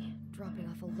 probably dropping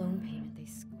off a loan payment they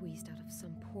squeezed out of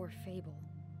some poor fable.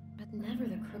 But never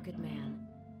the crooked man.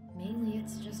 Mainly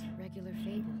it's just regular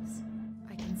fables.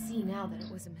 I can see now that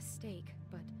it was a mistake,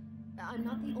 but I'm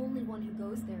not the only one who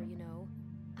goes there, you know.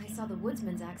 I saw the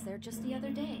woodsman's axe there just the other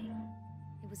day.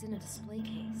 It was in a display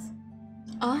case.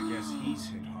 I guess he's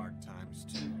hit hard Times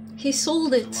two. He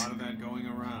sold There's it. a lot of that going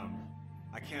around.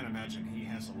 I can't imagine he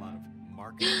has a lot of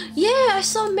marketing. Yeah, I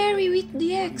saw Mary with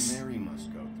the axe. Mary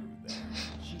must go through there.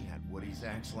 She had Woody's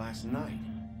axe last night.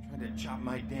 Tried to chop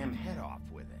my damn head off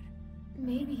with it.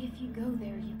 Maybe if you go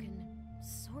there, you can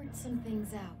sort some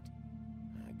things out.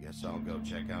 I guess I'll go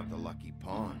check out the Lucky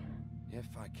Pawn. If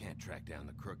I can't track down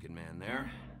the Crooked Man there,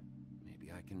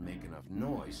 maybe I can make enough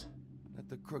noise that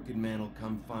the Crooked Man will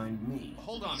come find me.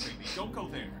 Hold on, baby. Don't go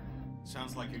there.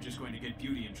 Sounds like you're just going to get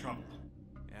Beauty in trouble.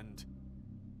 And...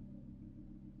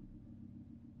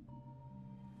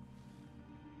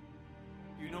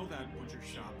 you know that butcher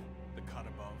shop, the cut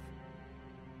above?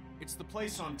 It's the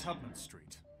place on Tubman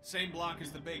Street. Same block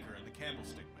as the baker and the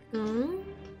candlestick maker. Mm.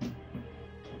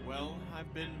 Well,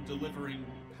 I've been delivering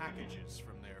packages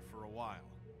from there for a while.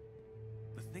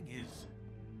 The thing is,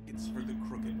 it's for the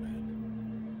Crooked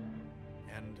Man.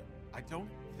 And I don't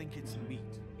think it's meat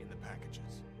in the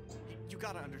packages. You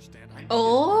gotta understand,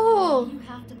 Oh! You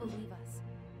have to believe us.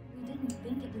 We didn't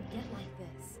think it would get like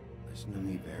this. Listen to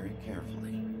me very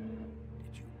carefully.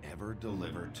 Did you ever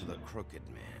deliver to the Crooked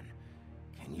Man?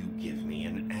 Can you give me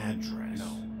an address?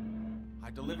 No.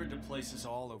 I delivered to places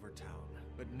all over town,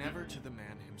 but never to the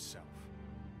man himself.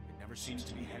 It never seems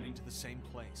to be heading to the same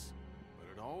place, but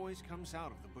it always comes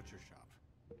out of the butcher shop.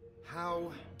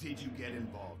 How did you get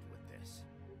involved with this?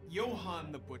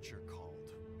 Johann the butcher called.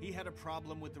 He had a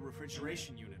problem with the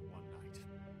refrigeration unit one night.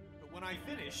 But when I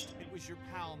finished, it was your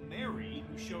pal Mary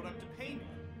who showed up to pay me.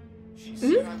 She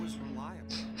said I was reliable.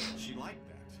 She liked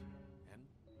that. And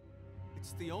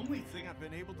it's the only thing I've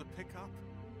been able to pick up,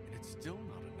 and it's still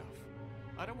not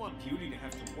enough. I don't want Beauty to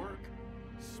have to work,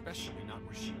 especially not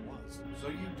where she was. So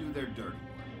you do their dirty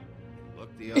work.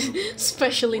 Look the other way.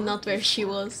 Especially not where she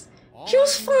was. She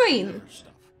was fine.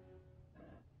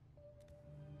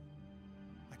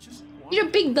 You're a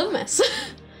big dumbass.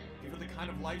 Give her the kind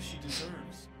of life she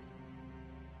deserves.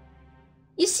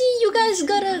 You see, you guys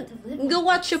gotta go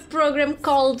watch a program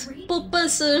called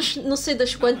Poupanças não sei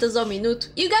das quantas ao minuto.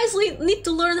 You guys need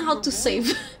to learn how to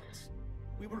save.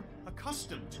 We were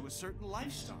accustomed to a certain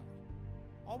lifestyle.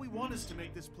 All we want is to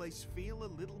make this place feel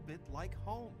a little bit like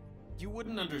home. You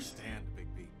wouldn't understand,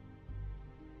 Bigby.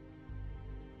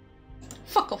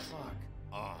 Fuck off. Fuck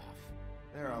off.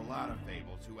 There are a lot of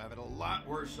fables who have it a lot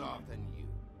worse off than you.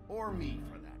 Or me,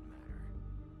 for that matter.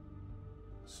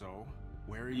 So,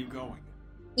 where are you going?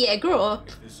 Yeah, grow up.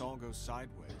 If this all goes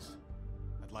sideways,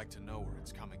 I'd like to know where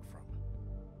it's coming from.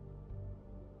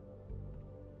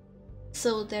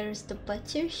 So there's the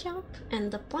butcher shop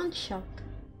and the pawn shop.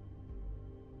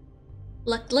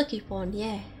 Lucky Pawn,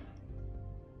 yeah.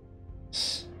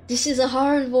 This is a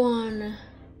hard one.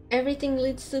 Everything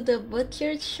leads to the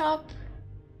butcher shop,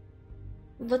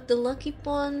 but the Lucky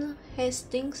Pawn has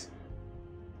things.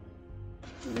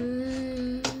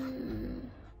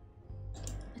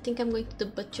 I think I'm going to the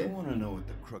butcher. I want to know what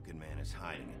the Crooked Man is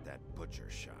hiding at that butcher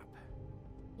shop.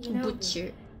 You know,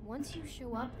 Butcher. once you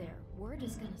show up there, word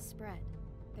is gonna spread.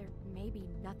 There may be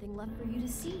nothing left for you to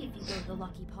see if you go to the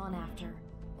Lucky Pawn after.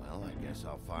 Well, I guess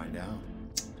I'll find out.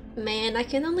 Man, I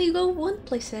can only go one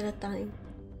place at a time.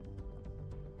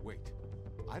 Wait,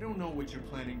 I don't know what you're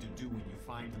planning to do when you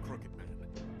find the Crooked Man,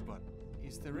 but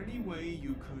is there any way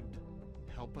you could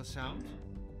help us out?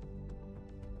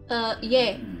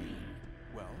 Yeah.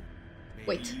 Well, maybe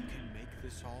Wait. you can make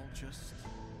this all just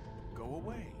go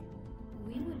away.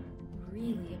 We would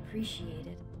really appreciate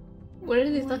it. What are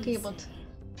they What do talking you about? say?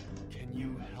 Can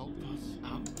you help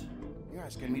us out? You're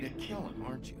asking me to kill him,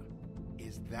 aren't you?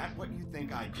 Is that what you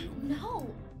think I do?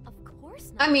 No, of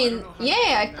course not. I mean,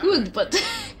 yeah, I could, but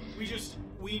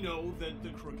We know that the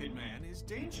Crooked Man is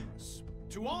dangerous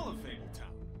to all of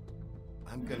Fabletown.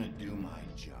 I'm gonna do my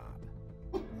job.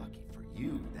 Lucky for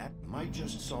you, that might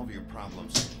just solve your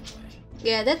problems anyway.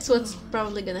 yeah, that's what's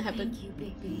probably gonna happen. Thank you,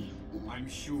 Bigby. I'm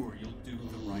sure you'll do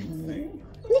the right thing.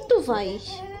 Onde tu vais?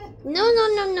 Não,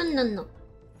 não, não, não, não, não.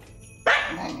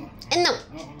 Não.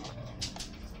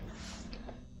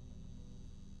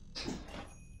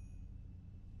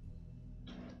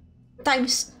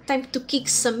 Time to kick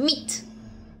some meat.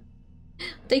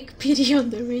 Take pity on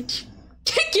the rich.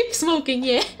 Keep smoking,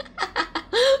 yeah.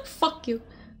 Fuck you.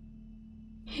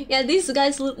 Yeah, these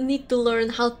guys need to learn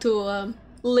how to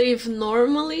live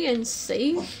normally and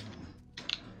save.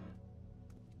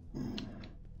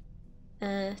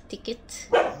 Ticket,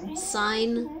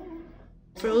 sign,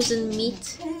 frozen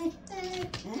meat.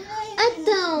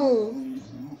 Otto!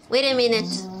 Wait a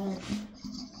minute.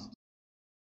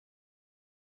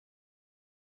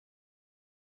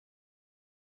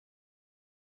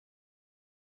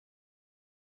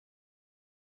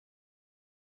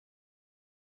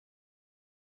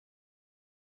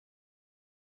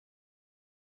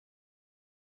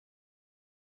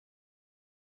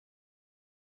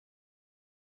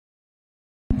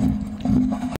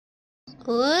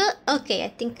 Okay, I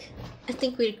think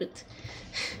we're good.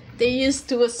 They're used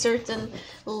to a certain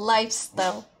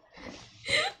lifestyle.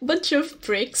 Bunch of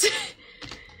pricks.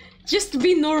 Just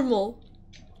be normal.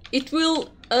 It will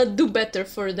do better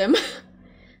for them.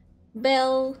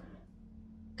 Bell.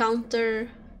 Counter.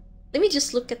 Let me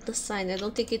just look at the sign. I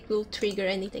don't think it will trigger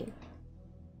anything.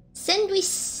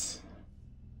 Sandwich.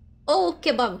 Oh,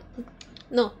 kebab.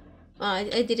 No.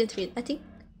 I didn't read. I think...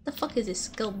 The fuck is this?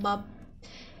 Kebab.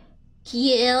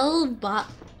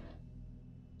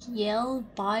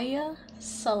 Kielbaya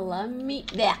salami.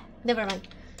 Yeah, never mind.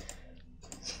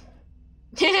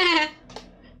 Not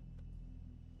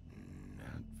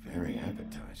very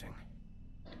appetizing.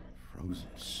 Frozen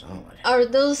solid. Are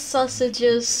those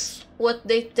sausages what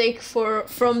they take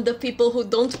from the people who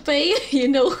don't pay? You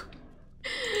know?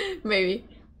 Maybe.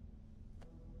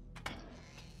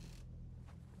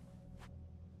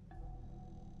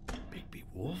 Bigby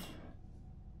Wolf?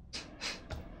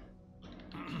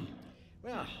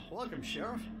 Well, welcome,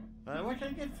 Sheriff. What can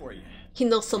I get for you? He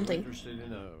knows something. Interested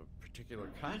in a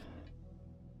particular cut?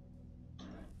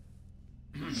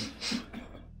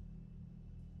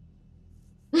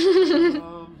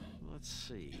 Let's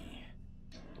see.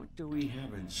 What do we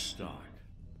have in stock?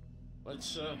 Let's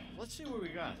see what we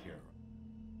got here.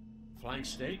 Flank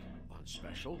steak on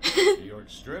special. New York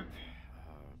strip.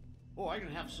 Oh, I can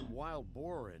have some wild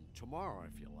boar in tomorrow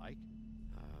if you like.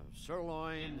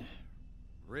 Sirloin,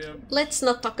 rib. Let's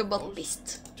not talk about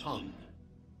beast. Tongue.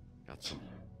 Got some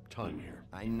tongue here.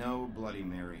 I know Bloody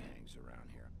Mary hangs around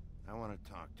here. I want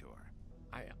to talk to her.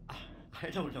 I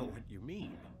don't know what you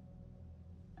mean.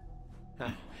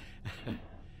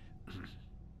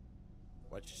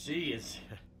 What you see is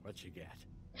what you get.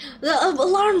 The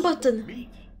alarm button. Meat.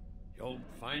 You don't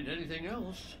find anything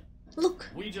else. Look.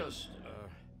 We just,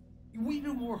 we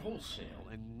do more wholesale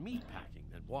and meat packing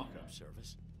than walk-up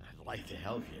service. I'd like to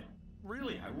help you.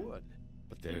 Really, I would.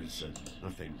 But there's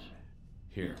nothing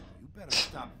here. You better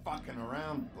stop fucking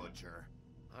around, Butcher.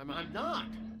 I'm not.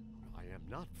 I am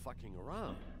not fucking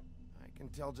around. I can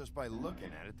tell just by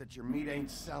looking at it that your meat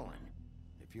ain't selling.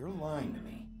 If you're lying to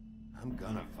me, I'm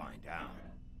gonna find out.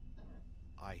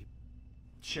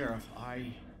 Sheriff,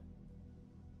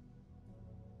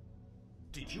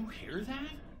 Did you hear that?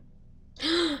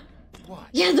 What?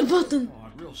 Yeah, the button. Oh,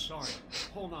 I'm real sorry.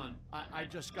 Hold on. I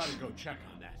just gotta go check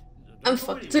on that. I'm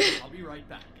fucked. I'll be right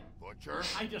back. Butcher?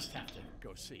 I just have to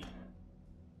go see.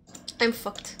 I'm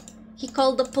fucked. He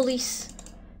called the police.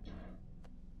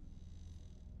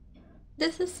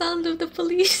 That's the sound of the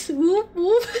police. Whoop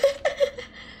whoop.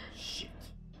 Shit.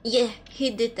 Yeah,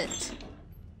 he did that.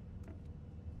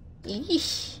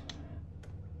 Yeesh.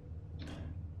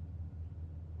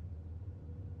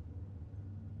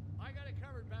 I got it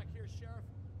covered back here, Sheriff.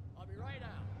 I'll be right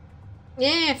out.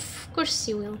 Yeah, of course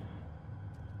you will.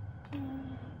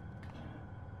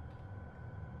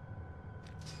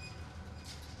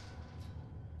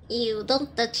 Ew,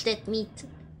 don't touch that meat. Just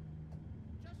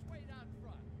wait out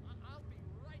front. I'll be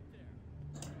right there.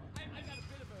 I got a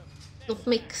bit of a... Don't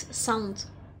make sound.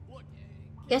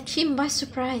 Catch him by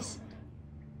surprise.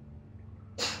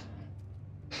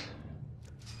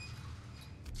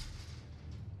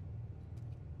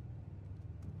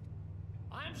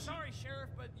 I'm sorry, Sheriff,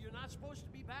 but you're not supposed to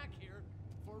be back here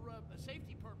for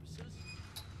safety purposes.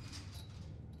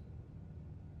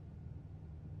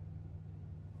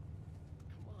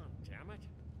 Come on, damn it.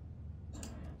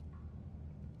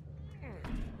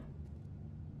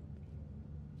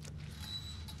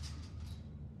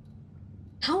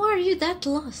 How are you that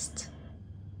lost?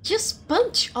 Just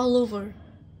punch all over.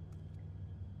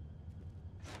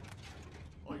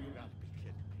 Oh, you gotta be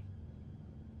kidding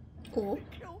me. Oh.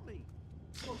 Kill me.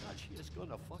 Oh, God, she is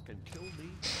gonna fucking kill me.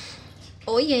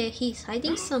 Oh yeah, he's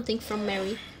hiding something from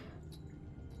Mary.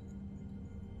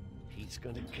 He's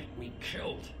gonna get me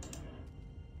killed.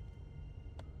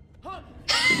 Huh?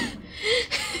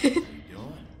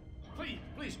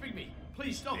 Please, Bigby.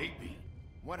 Please don't. Bigby?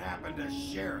 What happened to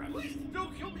Sheriff? Please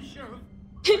don't kill me, Sheriff.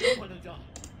 I don't want to die.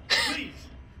 Please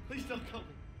don't kill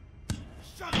me.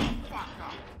 Shut the fuck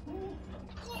up.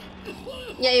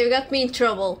 Yeah, you got me in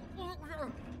trouble.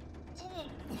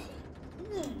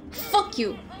 Fuck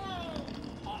you.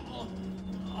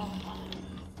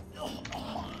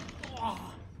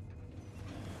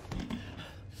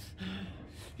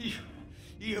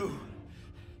 You're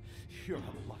a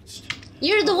monster.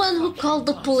 You're the one who called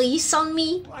the police on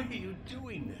me? Why are you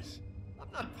doing this? I'm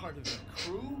not part of the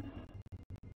crew.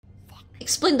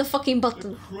 Explain the fucking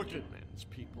button. The Crooked Man's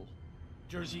people.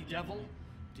 Jersey Devil,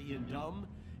 D and Dumb,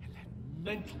 and that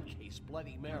mental case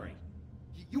Bloody Mary.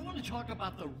 You want to talk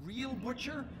about the real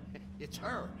butcher? It's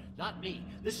her, not me.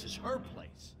 This is her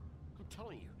place. I'm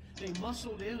telling you, they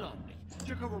muscled in on me.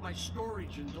 Took over my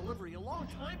storage and delivery a long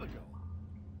time ago.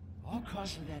 All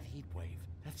cause of that heat wave.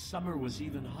 That summer was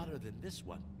even hotter than this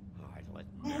one. I let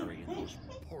Mary and those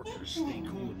porkers stay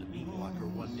cool in the meat locker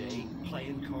one day,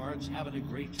 playing cards, having a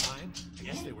great time. I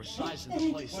guess they were sizing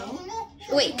the place up.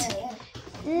 Wait.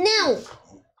 No.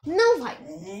 No, why?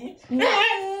 No.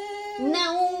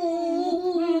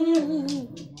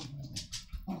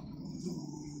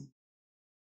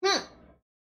 No.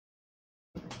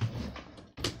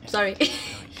 Sorry.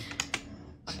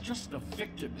 I'm just a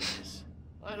victim of this.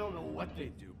 I don't know what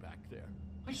they do back there.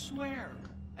 I swear.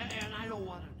 And I don't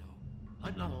want to know.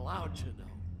 I'm not allowed to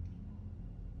know.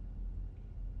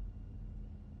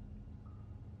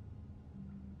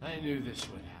 I knew this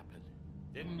would happen.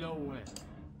 Didn't know when.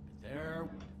 But there...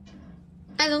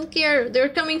 I don't care. They're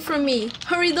coming from me.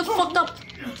 Hurry the fuck up.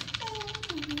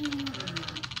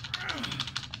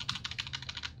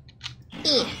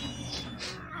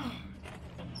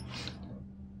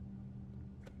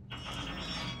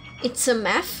 It's a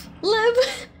math lab?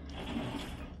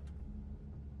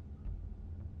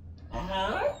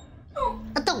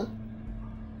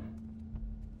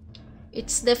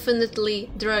 It's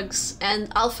definitely drugs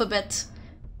and alphabet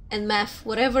and math,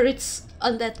 whatever it's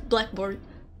on that blackboard.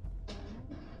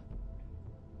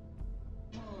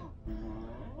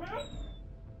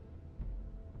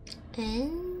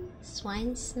 And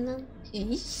swine's not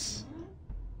fish.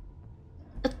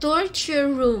 A torture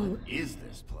room. What is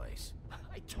this place?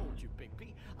 I told you,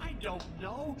 Bigby. I don't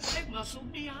know. They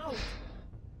muscled me out.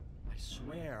 I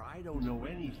swear I don't know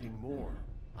anything more.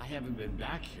 I haven't been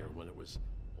back here when it was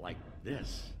like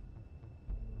this.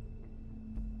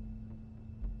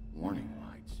 Warning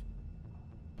lights.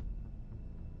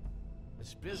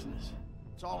 It's business.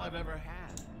 It's all I've ever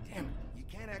had. Damn it. You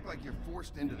can't act like you're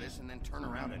forced into this and then turn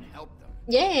around and help them.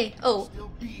 Yay! Oh,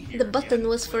 the button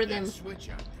was for them. Switch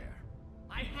out there.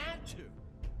 I had to.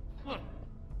 Huh.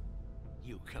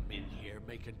 You come in here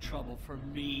making trouble for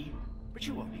me, but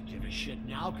you only give a shit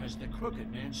now because the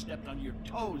crooked man stepped on your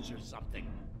toes or something.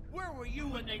 Where were you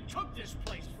when they took this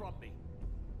place from me?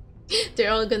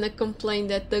 They're all gonna complain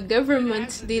that the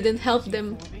government didn't help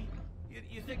them.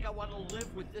 You think I want to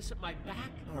live with this at my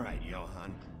back? All right,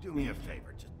 Johan. Do me a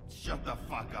favor. Just shut the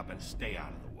fuck up and stay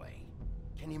out of the way.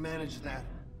 Can you manage that?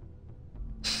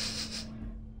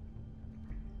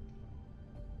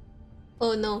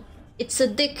 Oh no. It's a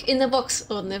dick in a box.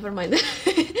 Oh, never mind.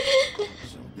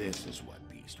 So this is what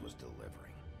Beast was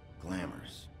delivering.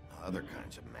 Glamours. Other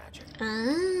kinds of magic.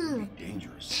 Ah. Pretty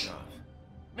dangerous stuff.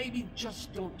 Maybe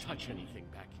just don't touch anything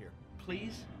back here,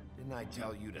 please? Didn't I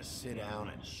tell you to sit down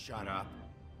and shut up?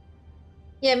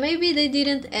 Yeah, maybe they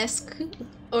didn't ask,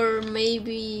 or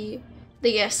maybe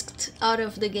they asked out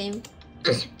of the game.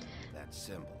 That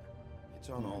symbol. It's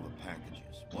on all the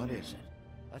packages. What is it?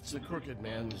 That's the Crooked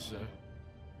Man's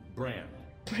brand.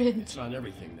 It's on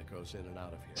everything that goes in and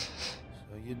out of here.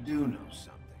 So you do know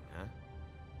something, huh?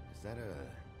 Is that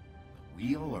a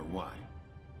wheel or what?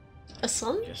 A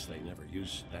sun? Guess they never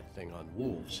used that thing on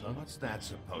wolves, huh? What's that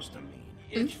supposed to mean?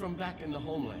 It's from back in the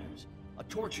homelands. A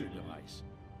torture device.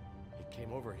 It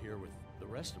came over here with the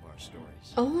rest of our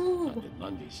stories. Oh. Not that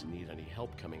Mundys need any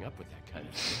help coming up with that kind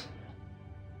of thing.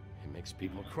 It makes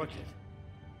people crooked.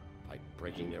 By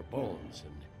breaking their bones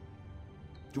and...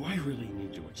 Do I really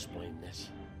need to explain this?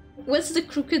 Was the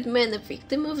Crooked Man a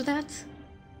victim of that?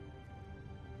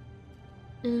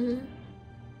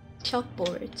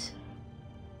 Chalkboard.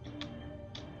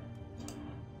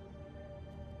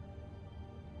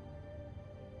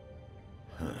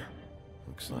 Huh.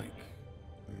 Looks like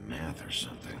math or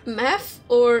something. Math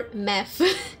or meth?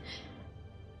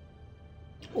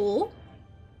 Oh.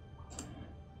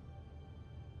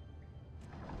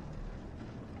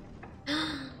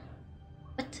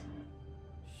 What?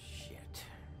 Shit.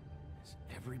 Is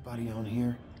everybody on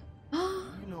here? Do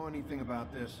you know anything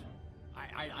about this?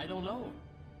 I don't know.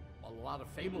 A lot of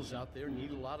fables out there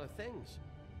need a lot of things.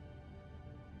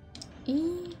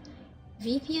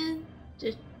 Vivian,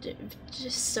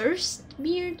 Thirst,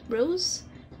 Beard, Rose,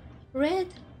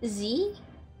 Red, Z.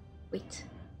 Wait.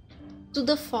 To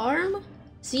the farm.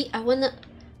 Z. I wanna.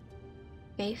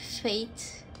 Okay,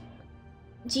 Fate.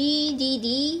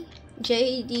 GDD,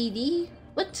 JDD.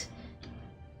 What?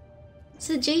 What's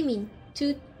the J mean?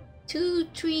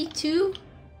 2232.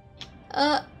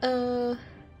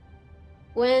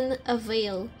 When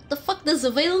avail. The fuck does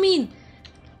avail mean?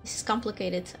 This is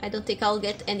complicated. I don't think I'll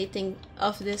get anything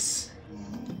of this.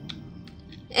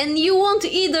 And you won't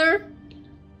either.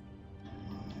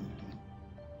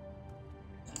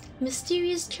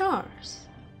 Mysterious jars.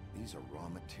 These are raw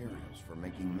materials for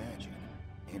making magic.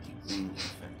 Auntie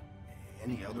Greenleaf and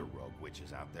any other rogue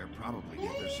witches out there probably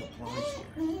get their supplies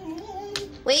here.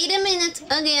 Wait a minute,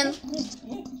 again.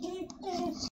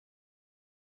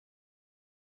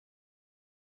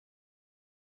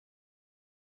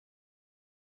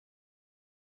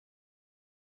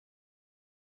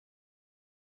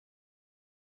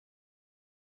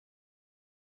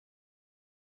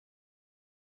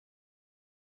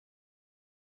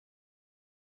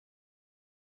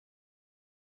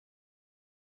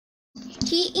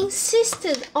 He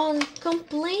insisted on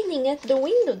complaining at the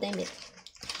window, damn it.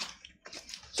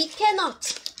 He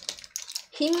cannot.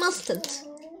 He mustn't.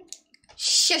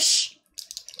 Shush.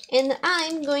 And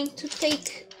I'm going to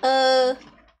take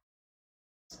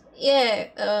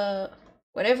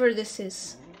whatever this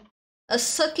is. A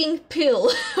sucking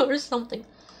pill or something.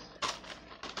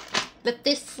 But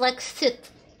this like shit.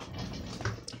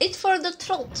 It's for the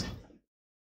throat.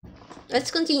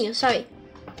 Let's continue, sorry.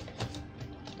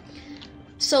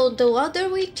 So the other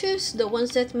witches, the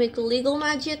ones that make illegal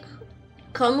magic,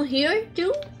 come here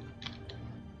too?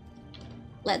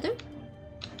 Leather?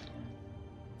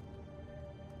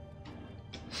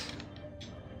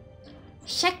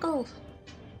 Shackles.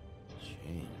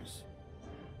 Chains.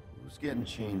 Who's getting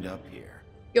chained up here?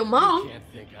 Your mom? I can't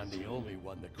think I'm the only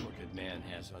one the Crooked Man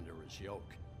has under his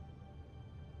yoke.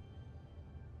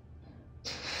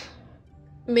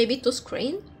 Maybe to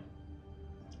Crane?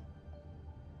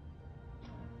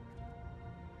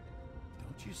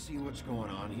 Don't you see what's going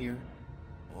on here?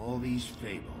 All these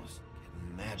fables,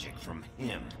 getting magic from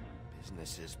him.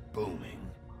 Business is booming.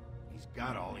 He's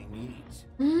got all he needs.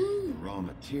 The raw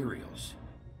materials.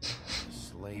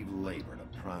 Slave labor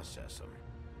to process them.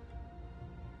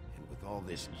 And with all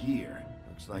this gear,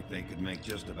 looks like they could make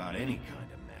just about any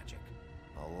kind of magic.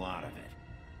 A lot of it.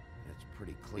 And it's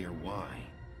pretty clear why.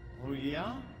 Oh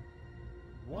yeah?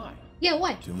 Why? Yeah,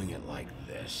 why? Doing it like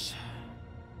this.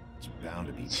 It's bound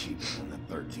to be cheaper than the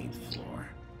 13th floor.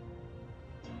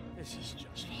 This is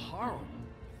just horrible.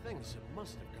 Things that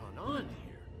must have gone on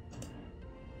here.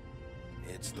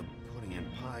 It's the pudding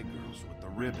and pie girls with the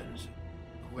ribbons.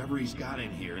 Whoever he's got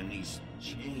in here in these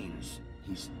chains,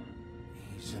 he's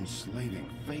enslaving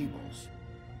fables.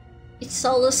 It's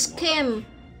all a scam.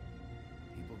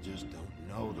 People just don't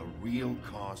know the real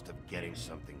cost of getting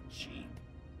something cheap.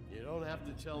 You don't have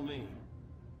to tell me.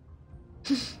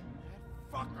 That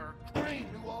fucker Crane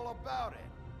knew all about it.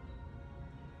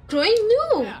 Crane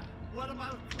knew. Yeah, what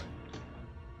about Crane?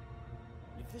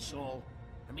 If this all...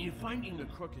 I mean, finding the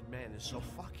Crooked Man is so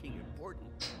fucking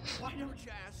important, why don't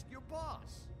you ask your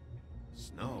boss?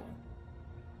 Snow?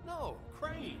 No,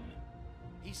 Crane.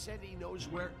 He said he knows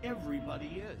where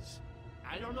everybody is.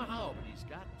 I don't know how, but he's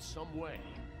got some way.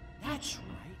 That's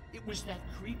right. It was that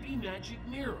creepy magic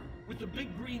mirror with the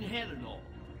big green head and all.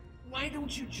 Why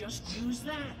don't you just use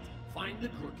that? Find the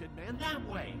Crooked Man that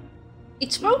way.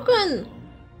 It's broken.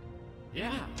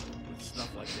 Yeah, with stuff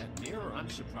like that mirror, I'm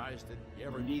surprised that you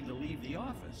ever need to leave the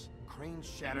office. Crane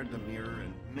shattered the mirror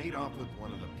and made off with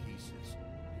one of the pieces.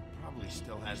 He probably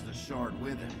still has the shard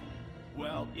with him.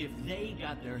 Well, if they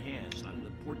got their hands on an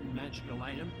important magical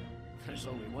item, there's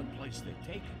only one place they'd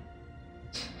take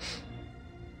it.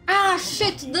 Ah,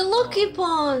 shit, the Lucky They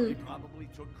Pawn. probably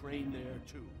took Crane there,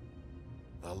 too.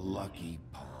 The Lucky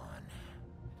Pawn.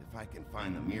 If I can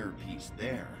find the mirror piece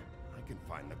there, I can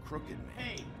find the Crooked Man.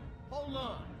 Hey, hold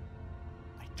on.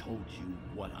 I told you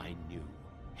what I knew.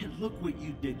 And look what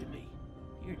you did to me.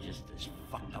 You're just as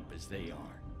fucked up as they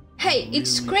are. Hey,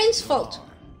 it's Crane's fault.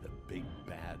 The big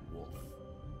bad wolf.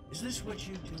 Is this what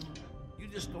you do? You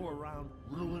just go around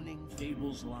ruining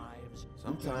Fable's lives?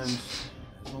 Sometimes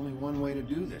there's only one way to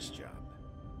do this job.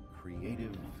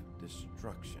 Creative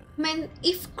destruction. Man,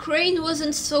 if Crane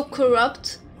wasn't so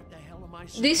corrupt, What the hell am I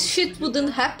this supposed shit to do wouldn't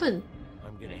now? happen.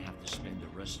 I'm gonna have to spend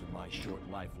the rest of my short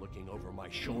life looking over my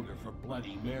shoulder for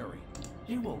Bloody Mary.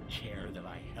 They won't care that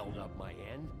I held up my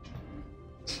end.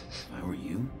 If I were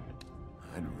you,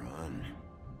 I'd run.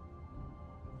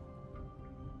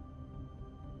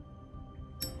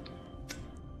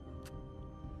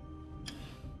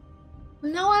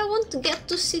 Now I want to get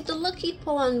to see the Lucky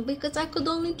Pawn because I could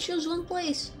only choose one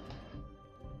place.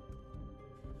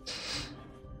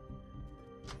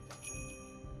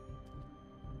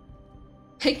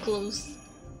 Hey, close.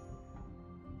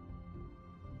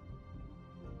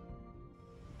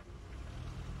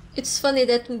 It's funny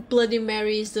that Bloody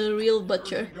Mary is the real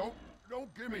butcher.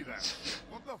 Don't give me that.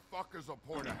 What the fuck is the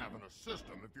point of having a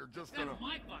system if you're just gonna...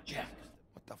 Jack,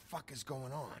 what the fuck is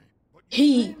going on?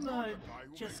 He.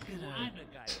 Just gonna... I'm a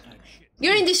guy type shit.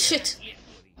 You're in this shit.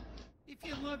 If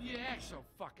you look love your axe so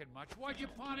fucking much, why'd you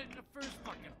pawn it in the first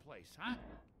fucking place, huh?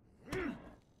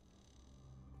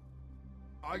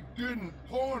 I didn't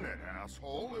pawn it,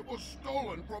 asshole. It was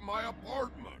stolen from my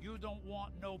apartment. You don't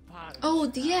want no part of it. Oh,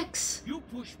 the X. You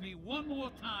push me one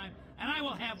more time, and I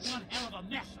will have one hell of a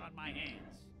mess on my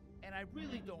hands. And I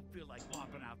really don't feel like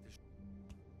mopping out this.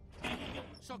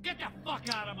 So get the fuck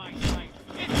out of my sight.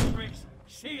 Get the bricks.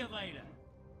 See you later.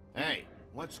 Hey,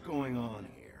 what's going on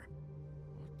here?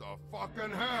 What the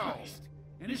fucking hell? Christ.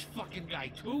 And this fucking guy,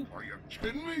 too? Are you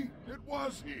kidding me? It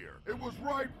was here. It was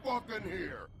right fucking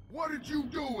here. What did you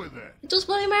do with it? It was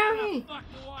Bloody Mary. Fuck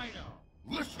do I know?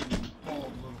 Listen, you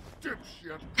bald little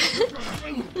dipshit.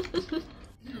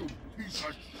 You piece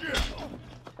of shit.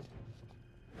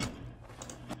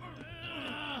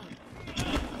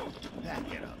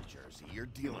 Back it up, Jersey. You're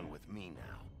dealing with me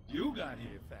now. You got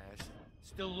here fast.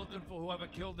 Still looking for whoever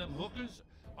killed them hookers?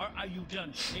 Or are you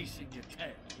done chasing your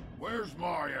tail? Where's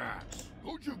my axe?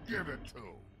 Who'd you give it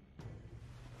to?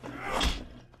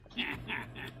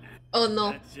 Oh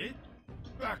no. That's it?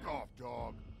 Back off,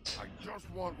 dog. I just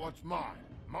want what's mine.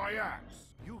 My axe.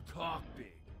 You talk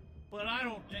big, but I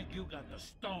don't think you got the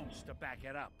stones to back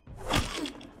it up.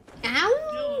 Ow!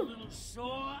 Still a little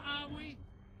sore, are we?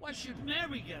 Why should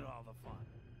Mary get all the fun?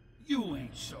 You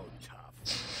ain't so tough.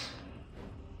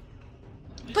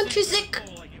 Punch Zick!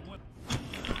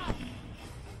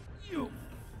 You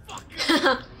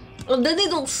fucker! Oh, the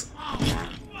needles!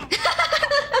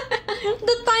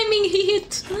 The timing he hit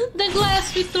the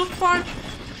glass with too far.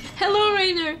 Hello,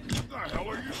 Rainer. What the hell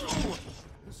are you doing?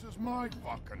 This is my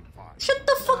fucking fight. Shut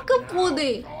the fuck up,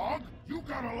 Woody. Dog, you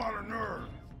got a lot of nerve.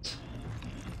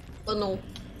 Oh no.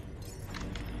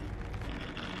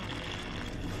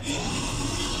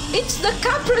 It's the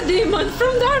Capra Demon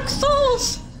from Dark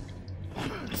Souls!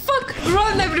 Fuck!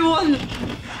 Run, everyone!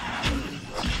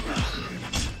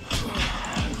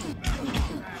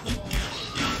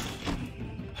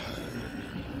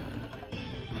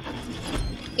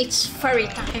 It's furry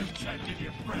time.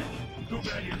 Too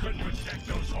bad you couldn't protect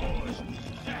those whores.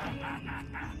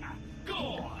 Go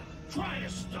on, try to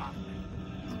stop me.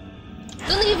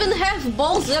 Don't even have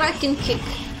balls that I can kick.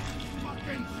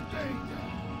 Fucking stay down.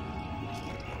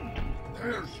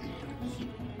 There she is.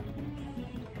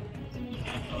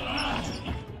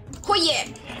 Oh yeah!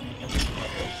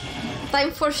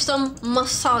 Time for some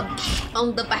massage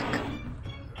on the back.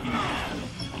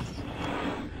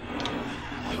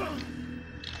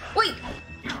 Wait!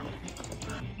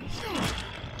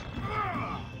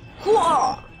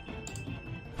 Whoa!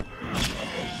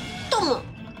 Toma!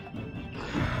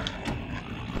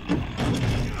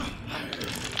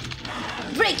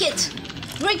 Break it!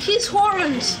 Break his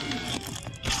horns!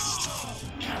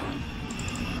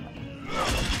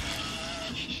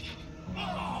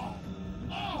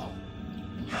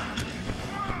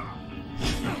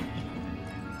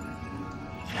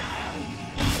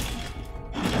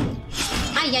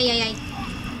 Ay, ay, ay, ay.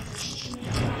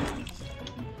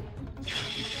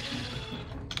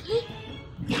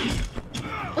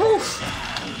 Oof.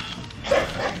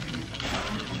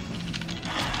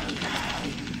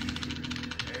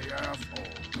 Hey,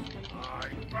 asshole. I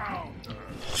found her.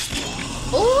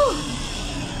 Oh.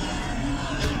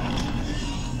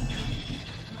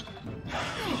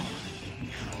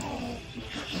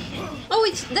 Oh,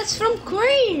 that's from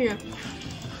Crane.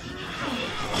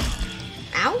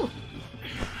 Ow.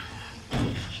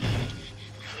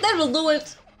 That'll do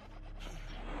it.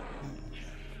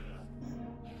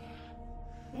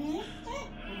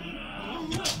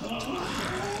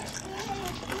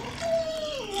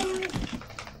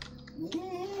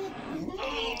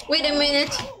 Wait a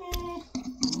minute.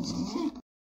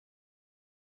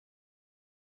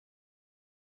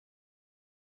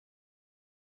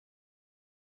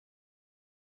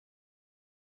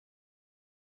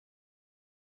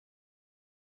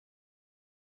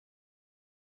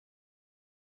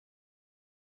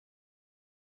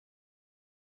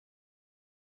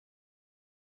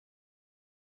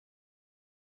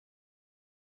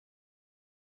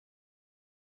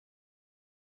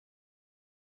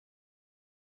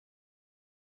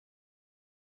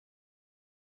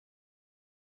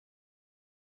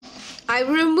 I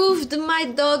removed my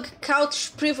dog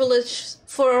couch privilege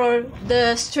for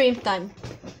the stream time.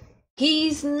 He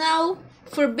is now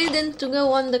forbidden to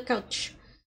go on the couch.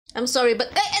 I'm sorry, but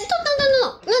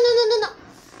no.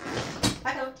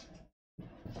 I don't.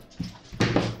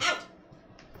 Ow.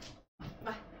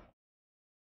 Va.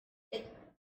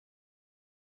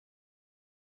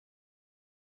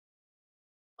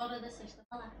 Hora da sexta.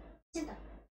 Vai lá. Senta.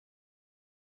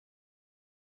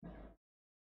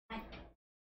 Vai.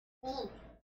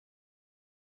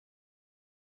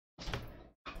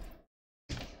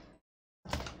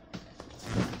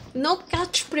 No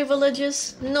couch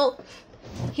privileges. No.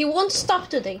 He won't stop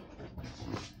today.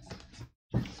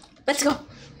 Let's go.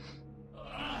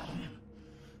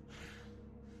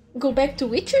 Go back to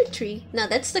Witcher 3. Now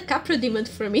that's the Capra Demon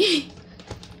for me.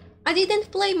 I didn't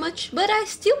play much, but I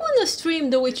still want to stream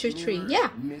The Witcher 3. Yeah.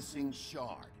 Missing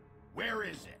shard. Where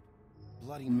is it?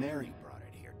 Bloody Mary brought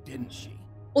it here, didn't she?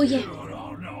 Oh yeah. You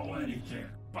don't know anything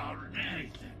about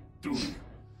anything, do you?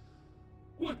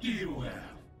 What do you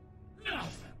have?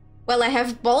 Nothing. Well, I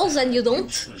have balls and you don't.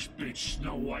 Useless bitch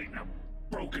Snow White and a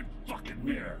broken fucking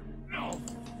mirror. No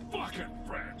fucking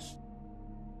friends.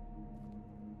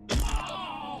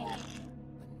 Oh!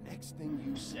 The next thing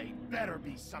you say better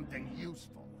be something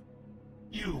useful.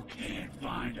 You can't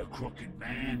find a crooked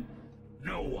man.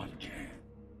 No one can.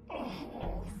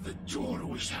 Oh, the door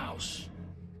to his house.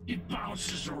 It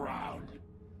bounces around.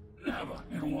 Never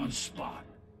in one spot.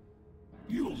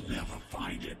 You'll never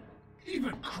find it.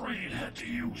 Even Crane had to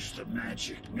use the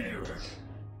magic mirror.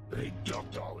 They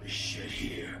dumped all this shit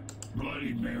here.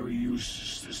 Bloody Mary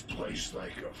uses this place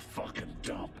like a fucking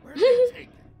dump. Where did they take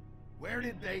it? Where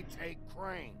did they take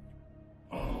Crane?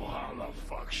 Oh, how the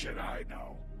fuck should I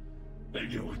know? They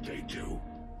do what they do.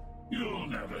 You'll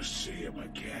never see him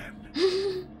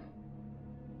again.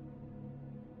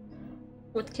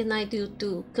 What can I do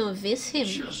to convince him?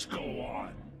 Just go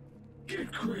on.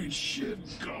 Get Crane's shit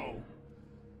and go.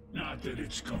 Not that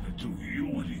it's gonna do you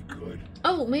any good.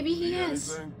 Oh, maybe he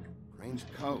has. Crane's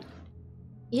coat.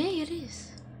 Yeah, it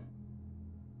is.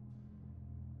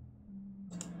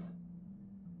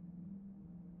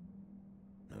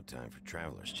 No time for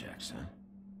traveler's checks, huh?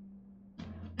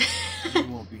 You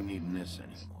won't be needing this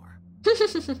anymore.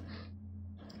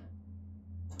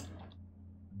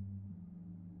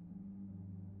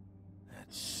 That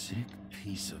sick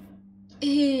piece of...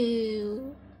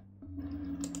 Ew.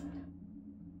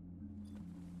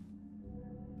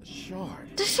 The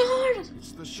shard. The shard!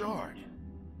 It's the shard.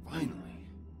 Finally.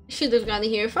 Should have gotten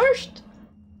here first.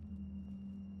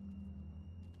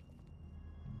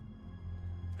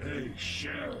 Hey,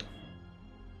 Sheriff.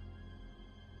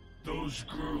 Those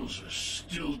girls are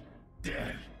still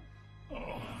dead.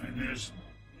 Oh, and there's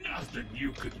nothing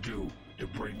you could do to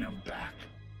bring them back.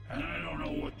 And I don't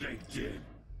know what they did,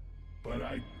 but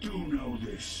I do know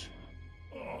this.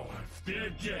 Oh, if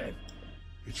they're dead,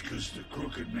 it's because the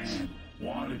Crooked Man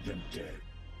wanted them dead.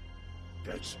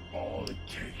 That's all it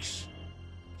takes.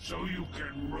 So you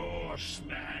can raw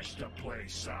smash the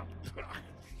place up.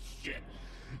 Shit.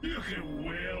 You can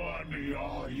wail on me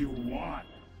all you want,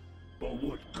 but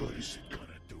what good is it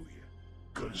gonna do you?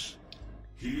 'Cause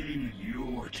he ain't in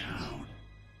your town.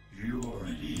 You're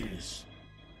in his.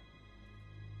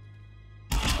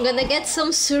 I'm gonna get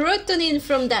some serotonin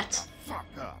from that. Fuck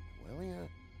up, will ya?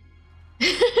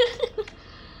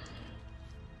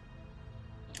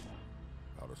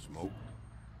 Out of smoke?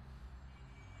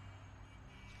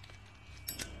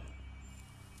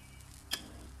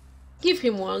 Give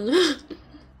him one.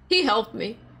 He helped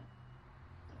me.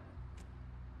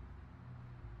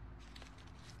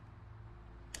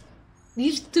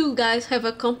 These two guys have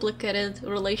a complicated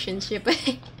relationship.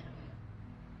 Shit,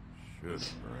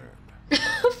 Brand.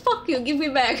 Fuck you, give me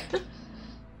back.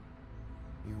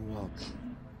 You're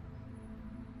welcome.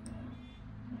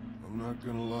 I'm not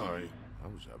gonna lie. I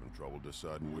was having trouble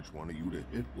deciding which one of you to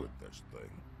hit with this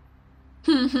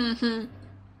thing.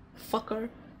 Fucker.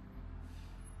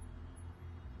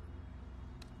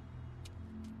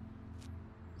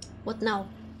 What now?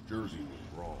 Jersey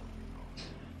was wrong, you know.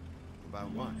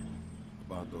 About what?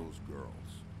 About those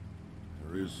girls.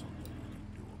 There is something you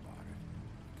can do about it.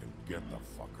 You can get the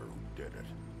fucker who did it.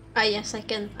 Ah, yes, I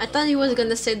can. I thought he was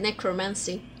gonna say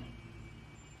necromancy.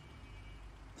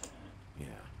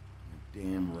 Yeah, you're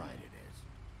damn right it is.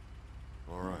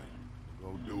 Alright,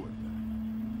 go do it then.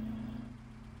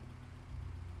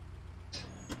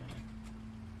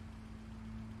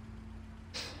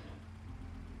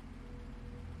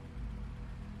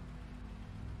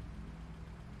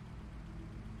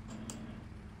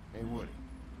 Hey, Woody.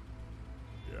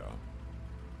 Yeah?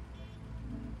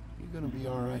 You gonna be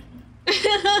alright?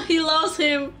 He loves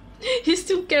him. He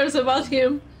still cares about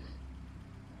him.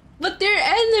 But they're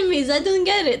enemies, I don't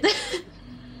get it.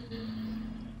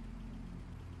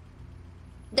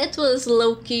 That was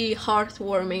low-key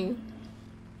heartwarming.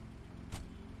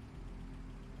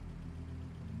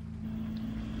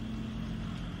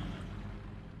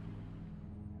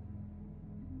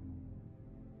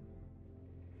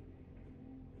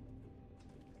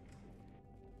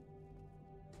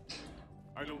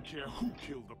 I don't care who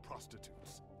killed the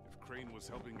prostitutes. If Crane was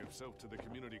helping himself to the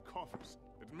community coffers,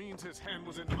 it means his hand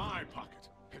was in my pocket.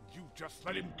 And you just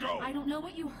let him go! I don't know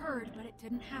what you heard, but it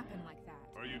didn't happen like that.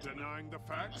 Are you denying the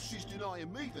facts? She's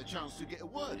denying me the chance to get a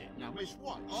word in. Now, Miss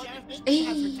White,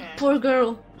 Poor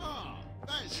girl. Ah,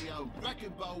 that's the old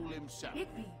wrecking bowl himself.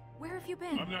 Bigby, where have you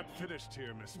been? I'm not finished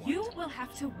here, Miss White. You will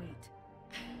have to wait.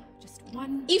 Just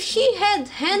one... If she had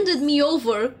handed me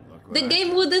over, the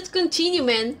game wouldn't continue,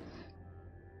 man.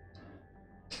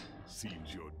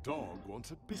 Seems your dog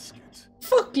wants a biscuit.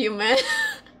 Fuck you, man.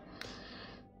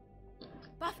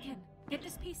 Buffkin, get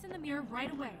this piece in the mirror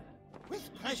right away.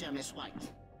 With pleasure, Miss White.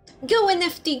 Go,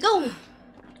 NFT, go!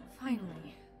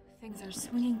 Finally, things are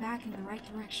swinging back in the right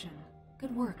direction.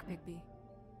 Good work, Bigby.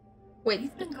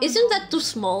 Wait, isn't that too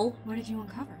small? What did you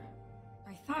uncover?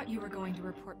 I thought you were going to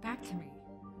report back to me.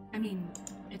 I mean,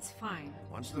 it's fine.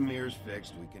 Once the mirror's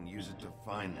fixed, we can use it to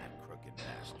find that crooked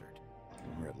bastard.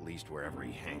 Or at least wherever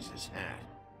he hangs his hat.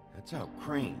 That's how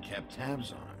Crane kept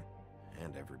tabs on him.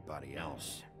 And everybody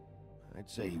else. I'd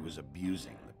say he was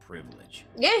abusing the privilege.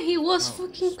 Yeah, he was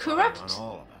fucking corrupt. On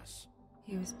all of us.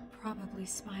 He was probably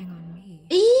spying on me.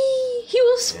 He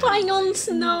was spying on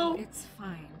Snow. No, it's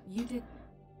fine. You did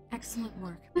excellent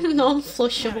work.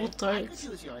 Non-flushable turret. I could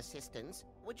use your assistance.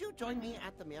 Would you join me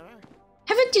at the mirror?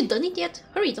 Haven't you done it yet?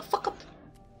 Hurry the fuck up.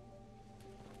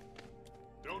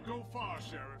 Don't go far,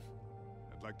 Sheriff.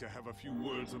 I'd like to have a few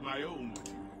words of my own with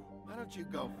you. Why don't you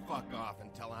go fuck off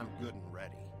until I'm good and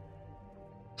ready?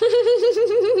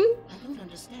 I don't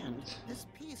understand. This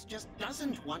piece just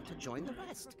doesn't want to join the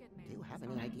rest. Do you have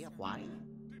any idea why?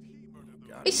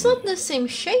 It's not the same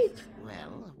shape.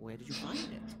 Well, where did you find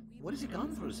it? What has it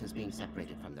gone through since being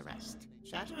separated from the rest?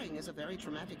 Shattering is a very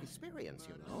traumatic experience,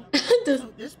 you know.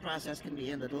 So this process can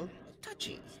be a little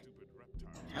touchy.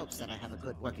 It helps that I have a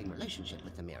good working relationship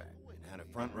with the mirror. Had a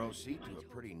front row seat to a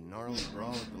pretty gnarly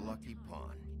brawl at the Lucky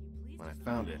Pawn. When I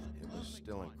found it, it was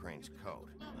still in Crane's coat.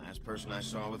 The last person I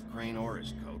saw with Crane or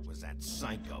his coat was that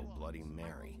psycho Bloody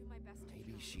Mary.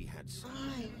 Maybe she had some...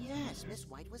 Ah, yes, Miss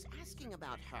White was asking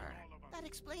about her. That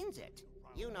explains it.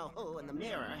 You know who and the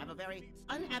mirror have a very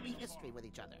unhappy history with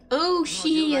each other. Oh,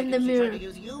 she and the mirror. Trying to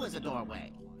use you as a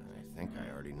doorway. I think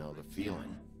I already know the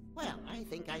feeling. Well, I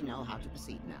think I know how to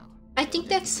proceed now. I think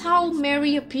that's how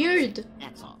Mary appeared.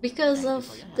 That's all. Because of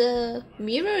the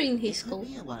mirror in his coat.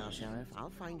 Be a while, Sheriff. I'll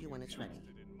find you when it's ready.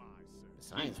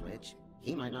 Besides which,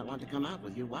 he might not want to come out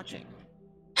with you watching.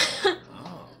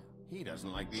 Oh, he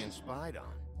doesn't like being spied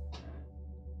on.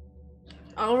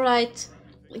 Alright.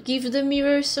 Give the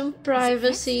mirror some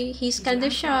privacy. He's kinda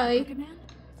shy.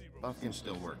 Buffkin's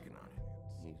still working on it.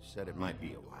 He said it might be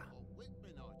a while.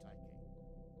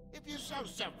 If you're so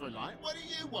self-reliant, what do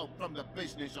you want from the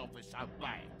business office so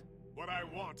bad? What I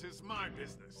want is my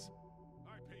business.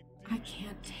 I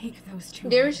can't take those two.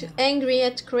 They're angry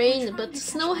at Crane, but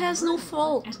Snow has no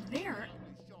fault. And they're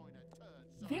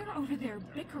over there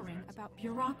bickering about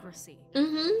bureaucracy.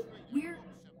 Mm-hmm. We're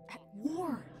at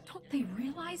war. Don't they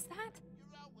realize that?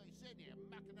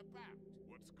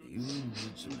 Do you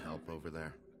need some help over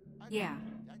there? Yeah,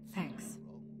 thanks.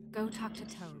 Go talk to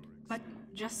Toad. But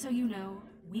just so you know,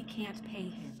 we can't pay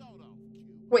him.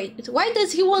 Wait, why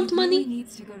does he want money? He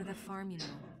needs to go to the farm, you know.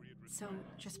 So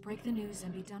just break the news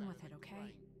and be done with it,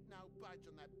 okay?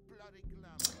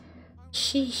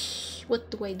 Sheesh, what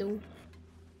do I do?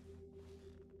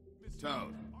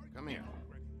 Toad, come here.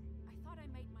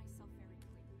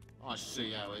 I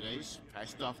see how it is.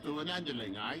 Passed off to an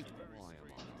underling, eh? Why am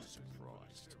I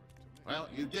surprised? Well,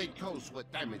 you did cause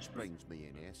what damage brings me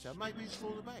in here, so maybe it's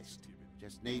for the best.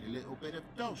 Just need a little bit of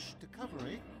dosh to cover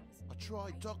it. I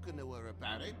tried talking to her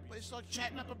about it, but it's like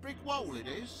chatting up a brick wall, it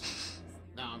is.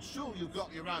 Now, I'm sure you've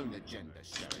got your own agenda,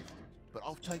 Sheriff, but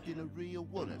I've taken a real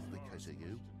one-off because of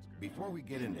you. Before we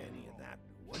get into any of that,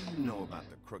 what do you know about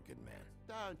the Crooked Man?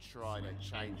 Don't try to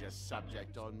change a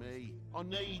subject on me. I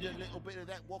need a little bit of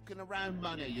that walking around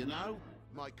money, you know?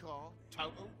 My car,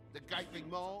 total, the gaping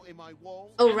maw in my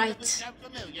wall. Oh, right. Sound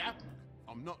familiar?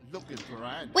 I'm not looking for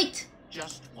an. Wait!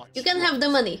 Just what's You can have the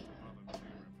money.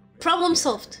 Problem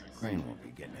solved. Crane won't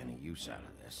be getting any use out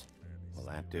of this. Will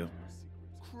that do?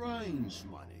 Crane's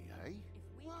money, eh?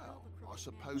 Well, I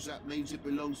suppose that means it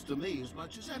belongs to me as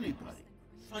much as anybody.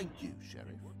 Thank you, Sheriff.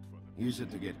 Use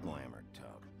it to get glamour,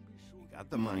 Toad. You got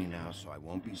the money now, so I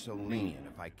won't be so lenient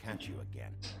if I catch you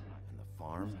again. And the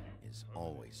farm is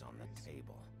always on the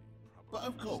table. But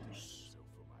of course.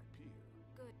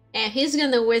 And he's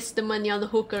gonna waste the money on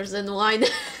hookers and wine.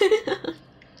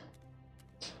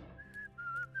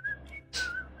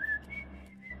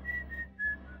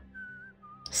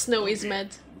 Snow is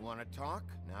mad. You want to talk?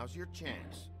 Now's your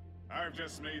chance. I've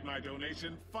just made my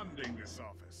donation funding this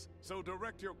office, so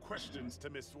direct your questions to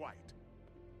Miss White.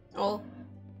 Oh.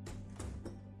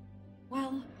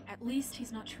 Well, At least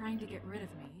he's not trying to get rid of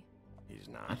me. He's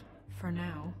not? For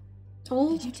now.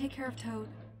 Oh. Did you take care of Toad?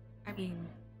 I mean,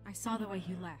 I saw the way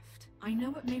he left. I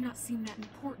know it may not seem that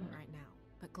important right now,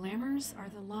 but glamours are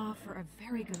the law for a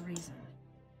very good reason.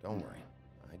 Don't worry.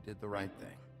 I did the right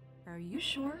thing. Are you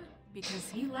sure? Because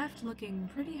he left looking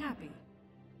pretty happy.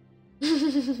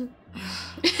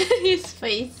 His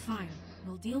face. Fine,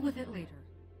 we'll deal with it later.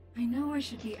 I know I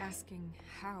should be asking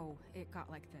how it got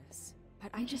like this,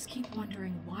 but I just keep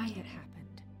wondering why it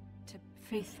happened. To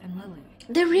Faith and Lily.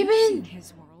 The ribbon! You've seen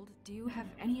his world. Do you have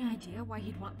any idea why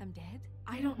he'd want them dead?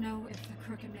 I don't know if the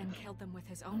Crooked Man killed them with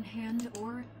his own hand,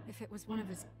 or if it was one of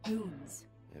his goons.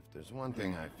 If there's one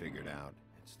thing I figured out,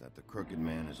 it's that the Crooked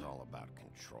Man is all about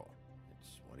control.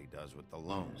 It's what he does with the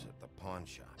loans at the pawn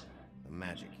shop, the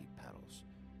magic he peddles,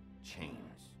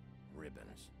 chains,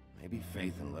 ribbons. Maybe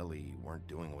Faith and Lily weren't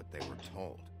doing what they were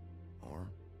told. Or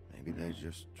maybe they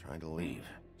just tried to leave.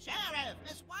 Sheriff,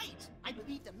 Miss White! I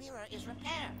believe the mirror is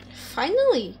repaired.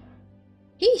 Finally!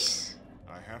 He's...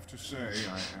 I have to say,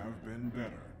 I have been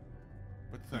better.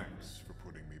 But thanks for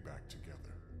putting me back together.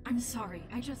 I'm sorry,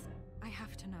 I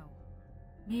have to know.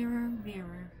 Mirror,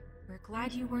 mirror, we're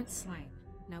glad you weren't slain.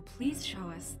 Now please show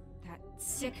us that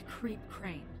sick creep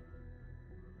Crane.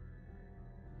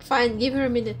 Fine, give her a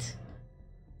minute.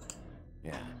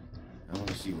 Yeah, I want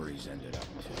to see where he's ended up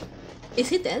to. Is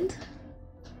he dead?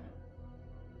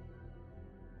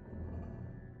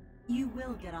 You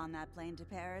will get on that plane to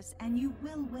Paris, and you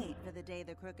will wait for the day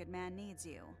the Crooked Man needs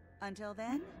you. Until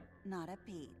then, not a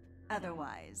peep.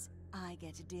 Otherwise, I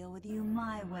get to deal with you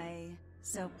my way.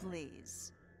 So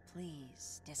please,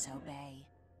 please disobey.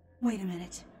 Wait a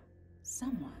minute.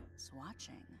 Someone's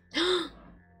watching.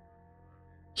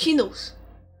 She knows.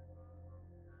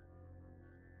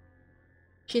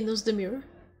 She knows the mirror.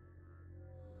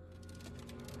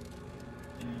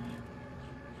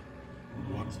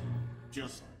 What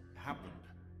just happened?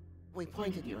 We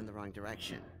pointed you in the wrong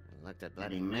direction and looked at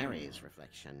Bloody Mary's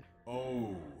reflection.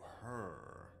 Oh, her.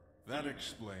 That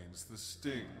explains the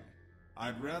sting.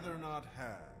 I'd rather not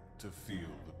have to feel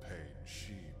the pain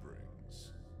she brings.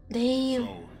 Damn.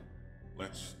 So,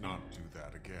 let's not do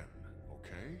that again,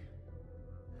 okay?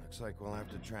 Looks like we'll have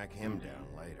to track him down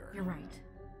later. You're right.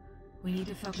 We need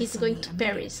to focus He's on going the to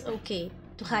immediate Paris, threat. okay,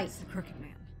 to hide. That's the Crooked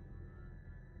Man.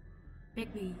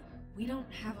 Bigby, we don't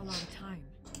have a lot of time.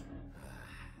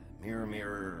 Mirror,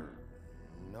 mirror,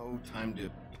 no time to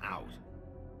pout.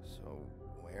 So,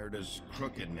 where does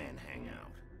Crooked Man hang out?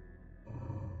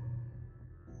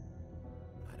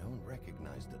 I don't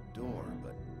recognize the door,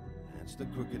 but that's the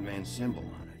Crooked Man symbol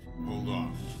on it. Hold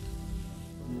on.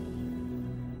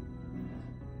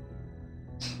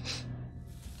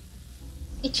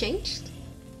 It changed?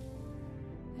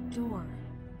 The door.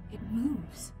 It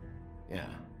moves. Yeah,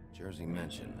 Jersey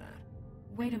mentioned that.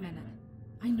 Wait a minute.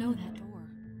 I know that door.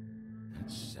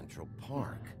 That's Central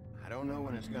Park. I don't know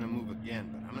when it's gonna move again,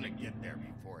 but I'm gonna get there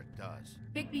before it does.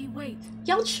 Bigby, wait.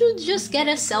 Y'all should just get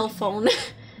a cell phone.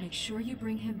 Make sure you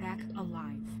bring him back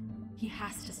alive. He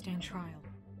has to stand trial.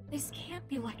 This can't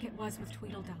be like it was with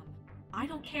Tweedledum. I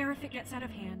don't care if it gets out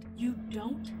of hand. You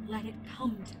don't let it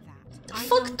come to that. I know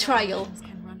Fuck that trial. emotions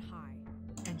can run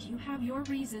high, and you have your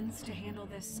reasons to handle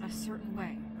this a certain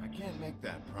way. I can't make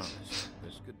that promise.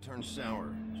 This could turn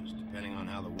sour, just depending on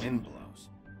how the wind blows.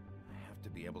 I have to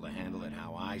be able to handle it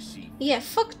how I see fit. Yeah,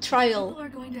 fuck trial. People are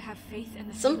going to have faith in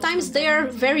the Sometimes Tweedledum they are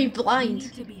government. very We blind.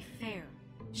 need to be fair.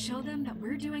 Show them that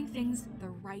we're doing things the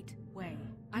right way.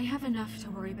 I have enough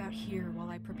to worry about here while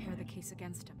I prepare the case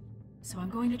against him. So I'm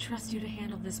going to trust you to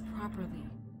handle this properly.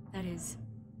 That is,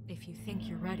 if you think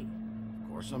you're ready. Of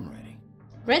course I'm ready.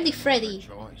 Ready, Freddy.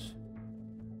 Your choice.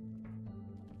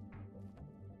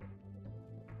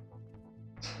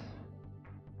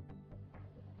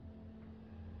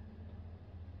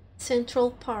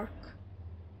 Central Park.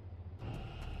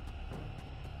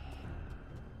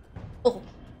 Oh,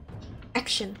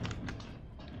 action.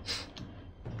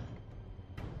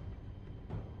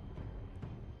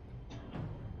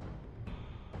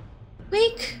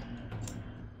 Quick!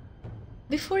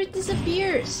 Before it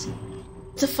disappears.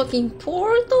 It's a fucking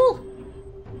portal.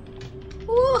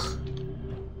 Whoa.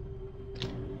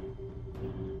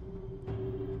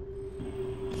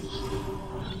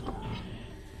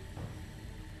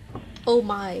 Oh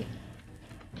my.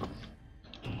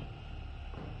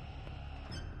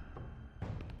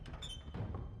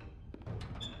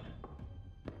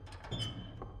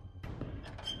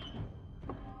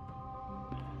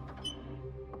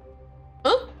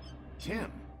 Huh?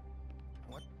 Tim,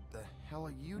 what the hell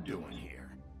are you doing here?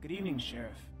 Good evening,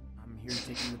 Sheriff. I'm here to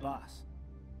take in the boss.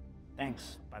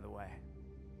 Thanks, by the way,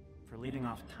 for leaving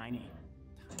off Tiny.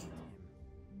 Tiny Tim.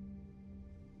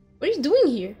 What are you doing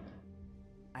here?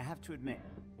 I have to admit,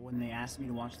 when they asked me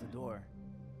to watch the door,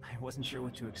 I wasn't sure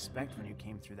what to expect when you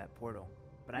came through that portal.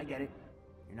 But I get it.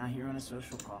 You're not here on a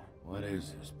social call. What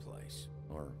is this place?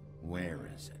 Or where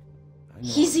is it? I know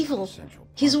He's it's evil. Central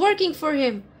Park. He's working for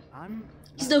him.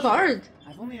 He's the guard.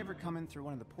 I've only ever come in through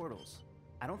one of the portals.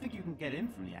 I don't think you can get in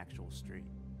from the actual street.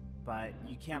 But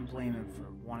you can't blame him for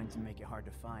wanting to make it hard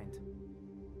to find.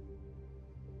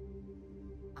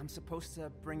 I'm supposed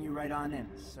to bring you right on in,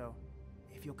 so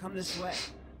if you'll come this way.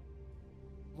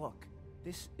 Look,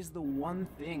 this is the one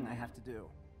thing I have to do.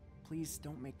 Please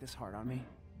don't make this hard on me.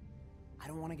 I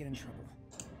don't want to get in trouble.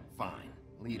 Fine,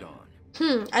 lead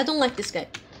on. I don't like this guy.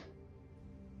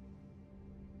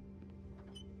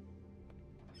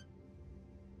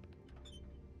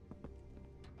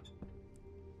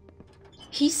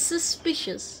 He's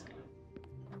suspicious.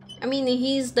 I mean,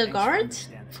 he's the guard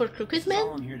for Crooked Man? That's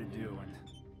all I'm here to do, and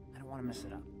I don't want to mess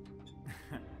it up.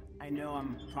 I know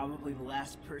I'm probably the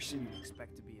last person you'd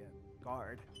expect to be a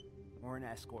guard, or an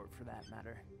escort for that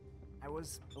matter. I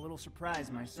was a little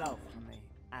surprised myself when they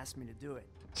asked me to do it.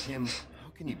 Tim, how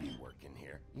can you be working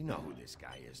here? You know who this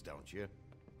guy is, don't you?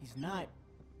 He's not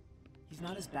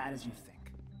as bad as you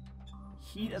think.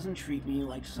 He doesn't treat me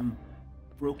like some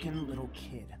broken little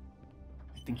kid.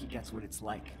 I think he gets what it's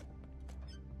like.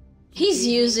 He's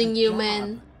using you, job,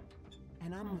 man.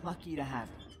 And I'm lucky to have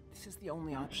it. This is the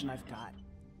only option I've got.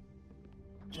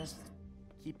 Just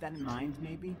keep that in mind,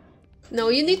 maybe? No,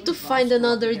 you need to find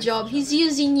another job. He's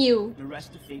using you. The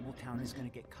rest of Fabletown is gonna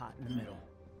get caught in the middle.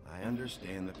 I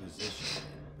understand the position,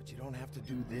 but you don't have to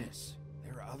do this.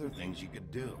 There are other things you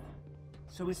could do.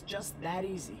 So it's just that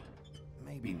easy?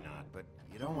 Maybe not, but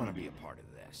you don't want to be a part of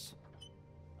this.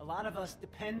 A lot of us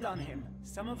depend on him.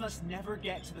 Some of us never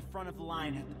get to the front of the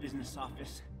line at the business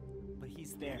office. But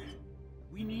he's there.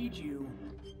 We need you,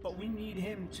 but we need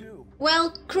him too.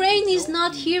 Well, Crane is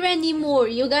not here anymore.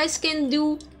 You guys can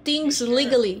do things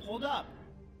legally. Hold up.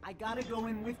 I gotta go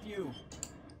in with you.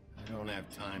 I don't have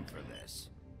time for this.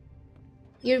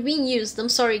 You're being used. I'm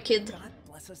sorry, kid. God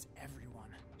bless us, everyone.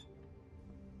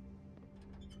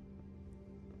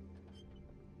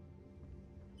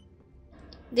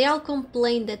 They all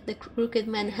complain that the Crooked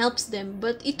Man helps them,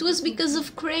 but it was because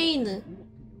of Crane.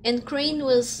 And Crane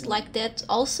was like that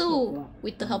also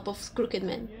with the help of Crooked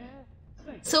Man.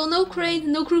 So no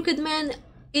Crane, no Crooked Man,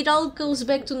 it all goes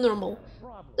back to normal.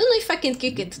 Don't know if I can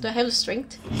kick it. Do I have the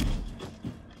strength?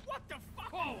 What the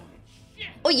fuck? Holy shit!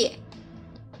 Oh yeah!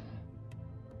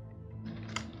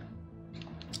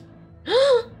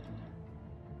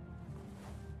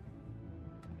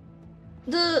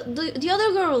 the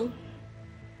other girl.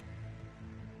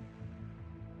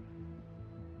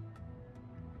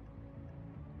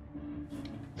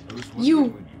 I was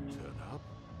wondering when you turn up.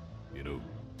 You know,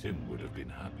 Tim would have been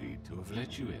happy to have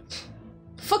let you in.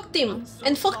 Fuck Tim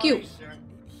and fuck you.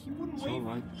 It's all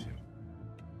right, Tim.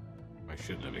 I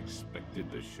shouldn't have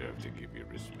expected the sheriff to give you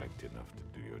respect enough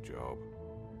to do your job.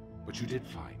 But you did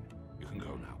fine. You can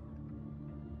go now.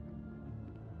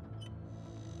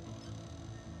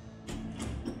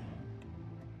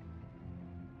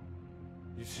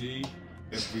 You see,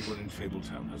 everyone in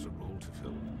Fabletown has a role to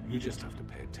fill. You just have to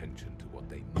pay attention to what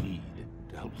they need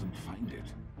to help them find it.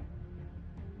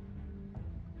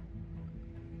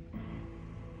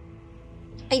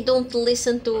 I don't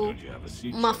listen to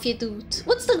Mafia dude.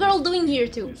 What's the girl doing here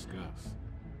too?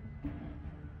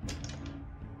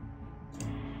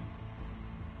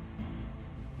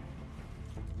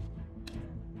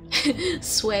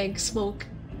 Swag smoke.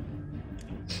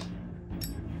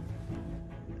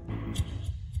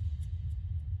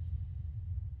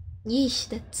 Yeesh,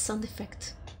 that sound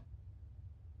effect.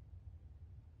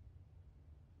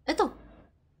 Então.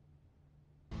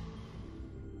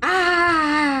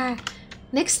 Ah!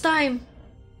 Next time.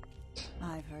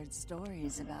 I've heard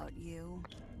stories about you.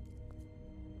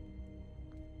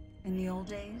 In the old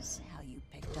days, how you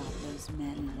picked off those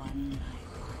men one by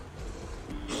one.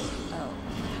 Oh,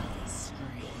 how they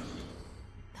screamed.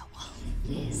 The wolf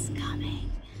is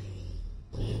coming.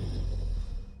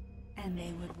 And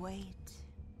they would wait,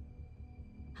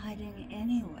 hiding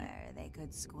anywhere they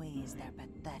could squeeze their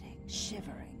pathetic,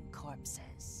 shivering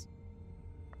corpses.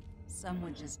 Some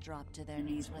would just drop to their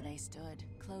knees where they stood,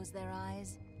 close their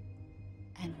eyes,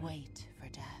 and wait for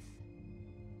death.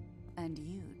 And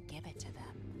you'd give it to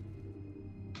them.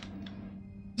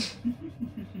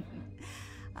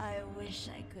 I wish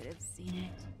I could have seen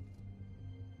it.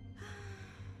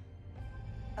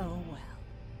 Oh well.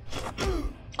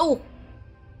 Oh!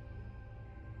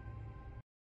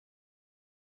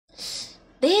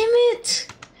 Damn it!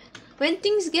 When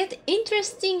things get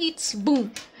interesting, it's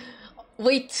boom.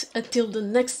 wait until the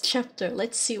next chapter.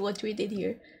 Let's see what we did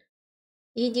here.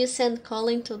 Did you send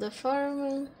Colin to the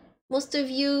farm? Most of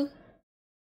you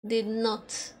did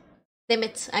not. Damn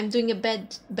it, I'm doing a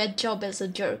bad job as a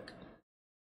jerk.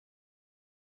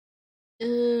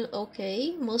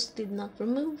 Okay, most did not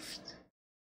removed.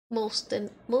 Most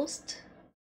and most.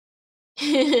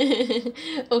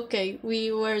 Okay,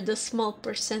 we were the small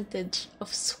percentage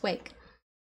of swag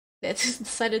that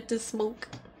decided to smoke.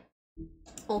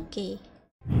 Okay.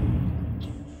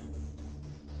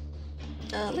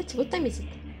 Let's. What time is it?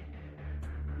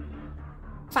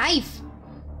 5.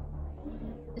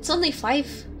 It's only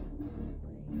 5.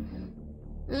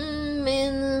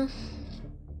 Man.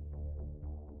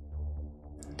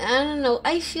 I don't know.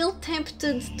 I feel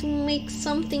tempted to make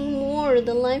something more.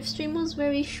 The live stream was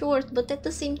very short, but at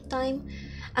the same time,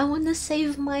 I want to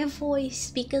save my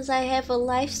voice because I have a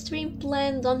live stream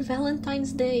planned on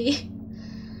Valentine's Day.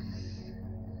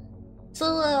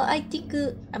 So I think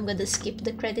I'm gonna skip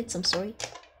the credits. I'm sorry.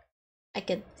 I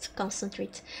can't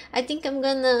concentrate. I think I'm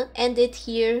gonna end it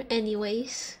here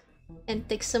anyways and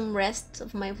take some rest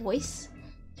of my voice.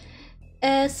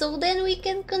 So then we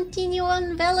can continue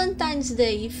on Valentine's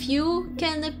Day if you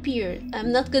can appear.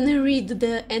 I'm not gonna read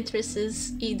the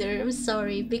entrances either, I'm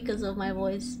sorry, because of my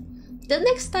voice. The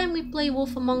next time we play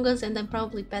Wolf Among Us and I'm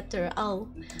probably better,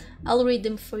 I'll read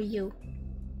them for you.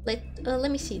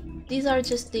 Let me see. These are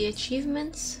just the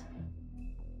achievements.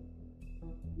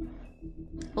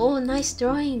 Oh, nice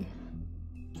drawing.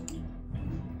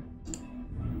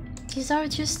 These are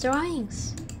just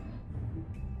drawings.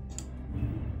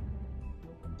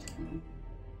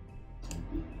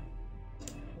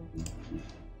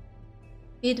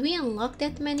 Did we unlock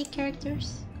that many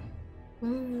characters?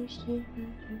 9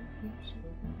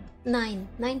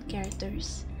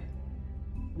 characters.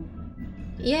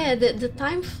 Yeah, the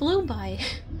time flew by.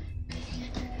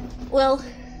 Well,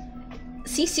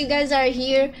 since you guys are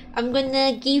here, I'm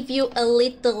gonna give you a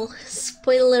little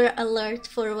spoiler alert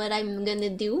for what I'm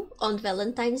gonna do on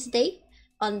Valentine's Day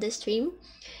on the stream.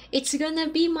 It's gonna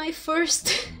be my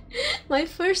first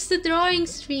drawing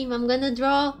stream. I'm gonna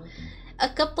draw a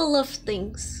couple of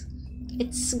things.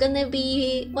 It's gonna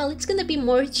be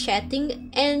more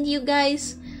chatting, and you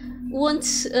guys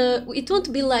won't it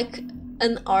won't be like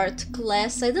an art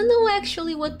class. I don't know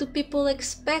actually what do people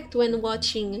expect when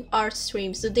watching art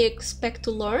streams. Do they expect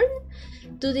to learn?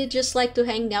 Do they just like to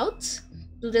hang out?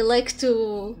 Do they like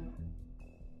to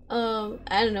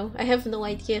I don't know, I have no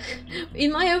idea.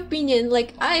 In my opinion,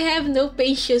 like, I have no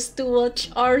patience to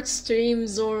watch art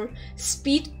streams or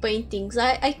speed paintings.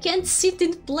 I can't sit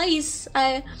in place.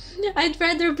 I'd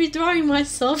rather be drawing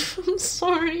myself. I'm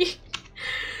sorry.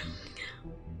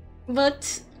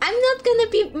 But I'm not gonna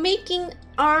be making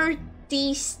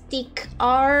artistic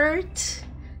art.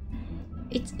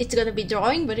 It's gonna be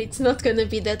drawing, but it's not gonna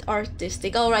be that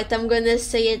artistic. Alright, I'm gonna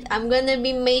say it. I'm gonna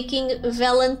be making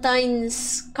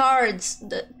Valentine's cards.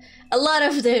 A lot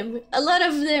of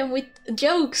them with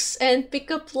jokes and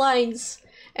pickup lines.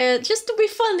 Just to be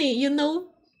funny, you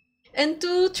know? And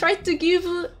to try to give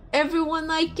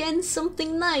everyone I can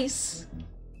something nice.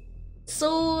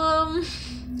 So,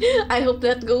 I hope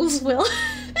that goes well.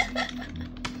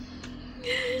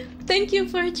 Thank you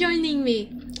for joining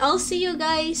me. I'll see you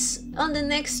guys on the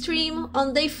next stream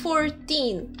on day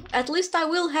 14. At least I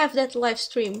will have that live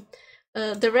stream.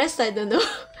 The rest I don't know.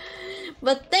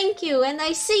 But thank you, and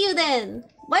I see you then.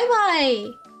 Bye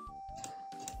bye!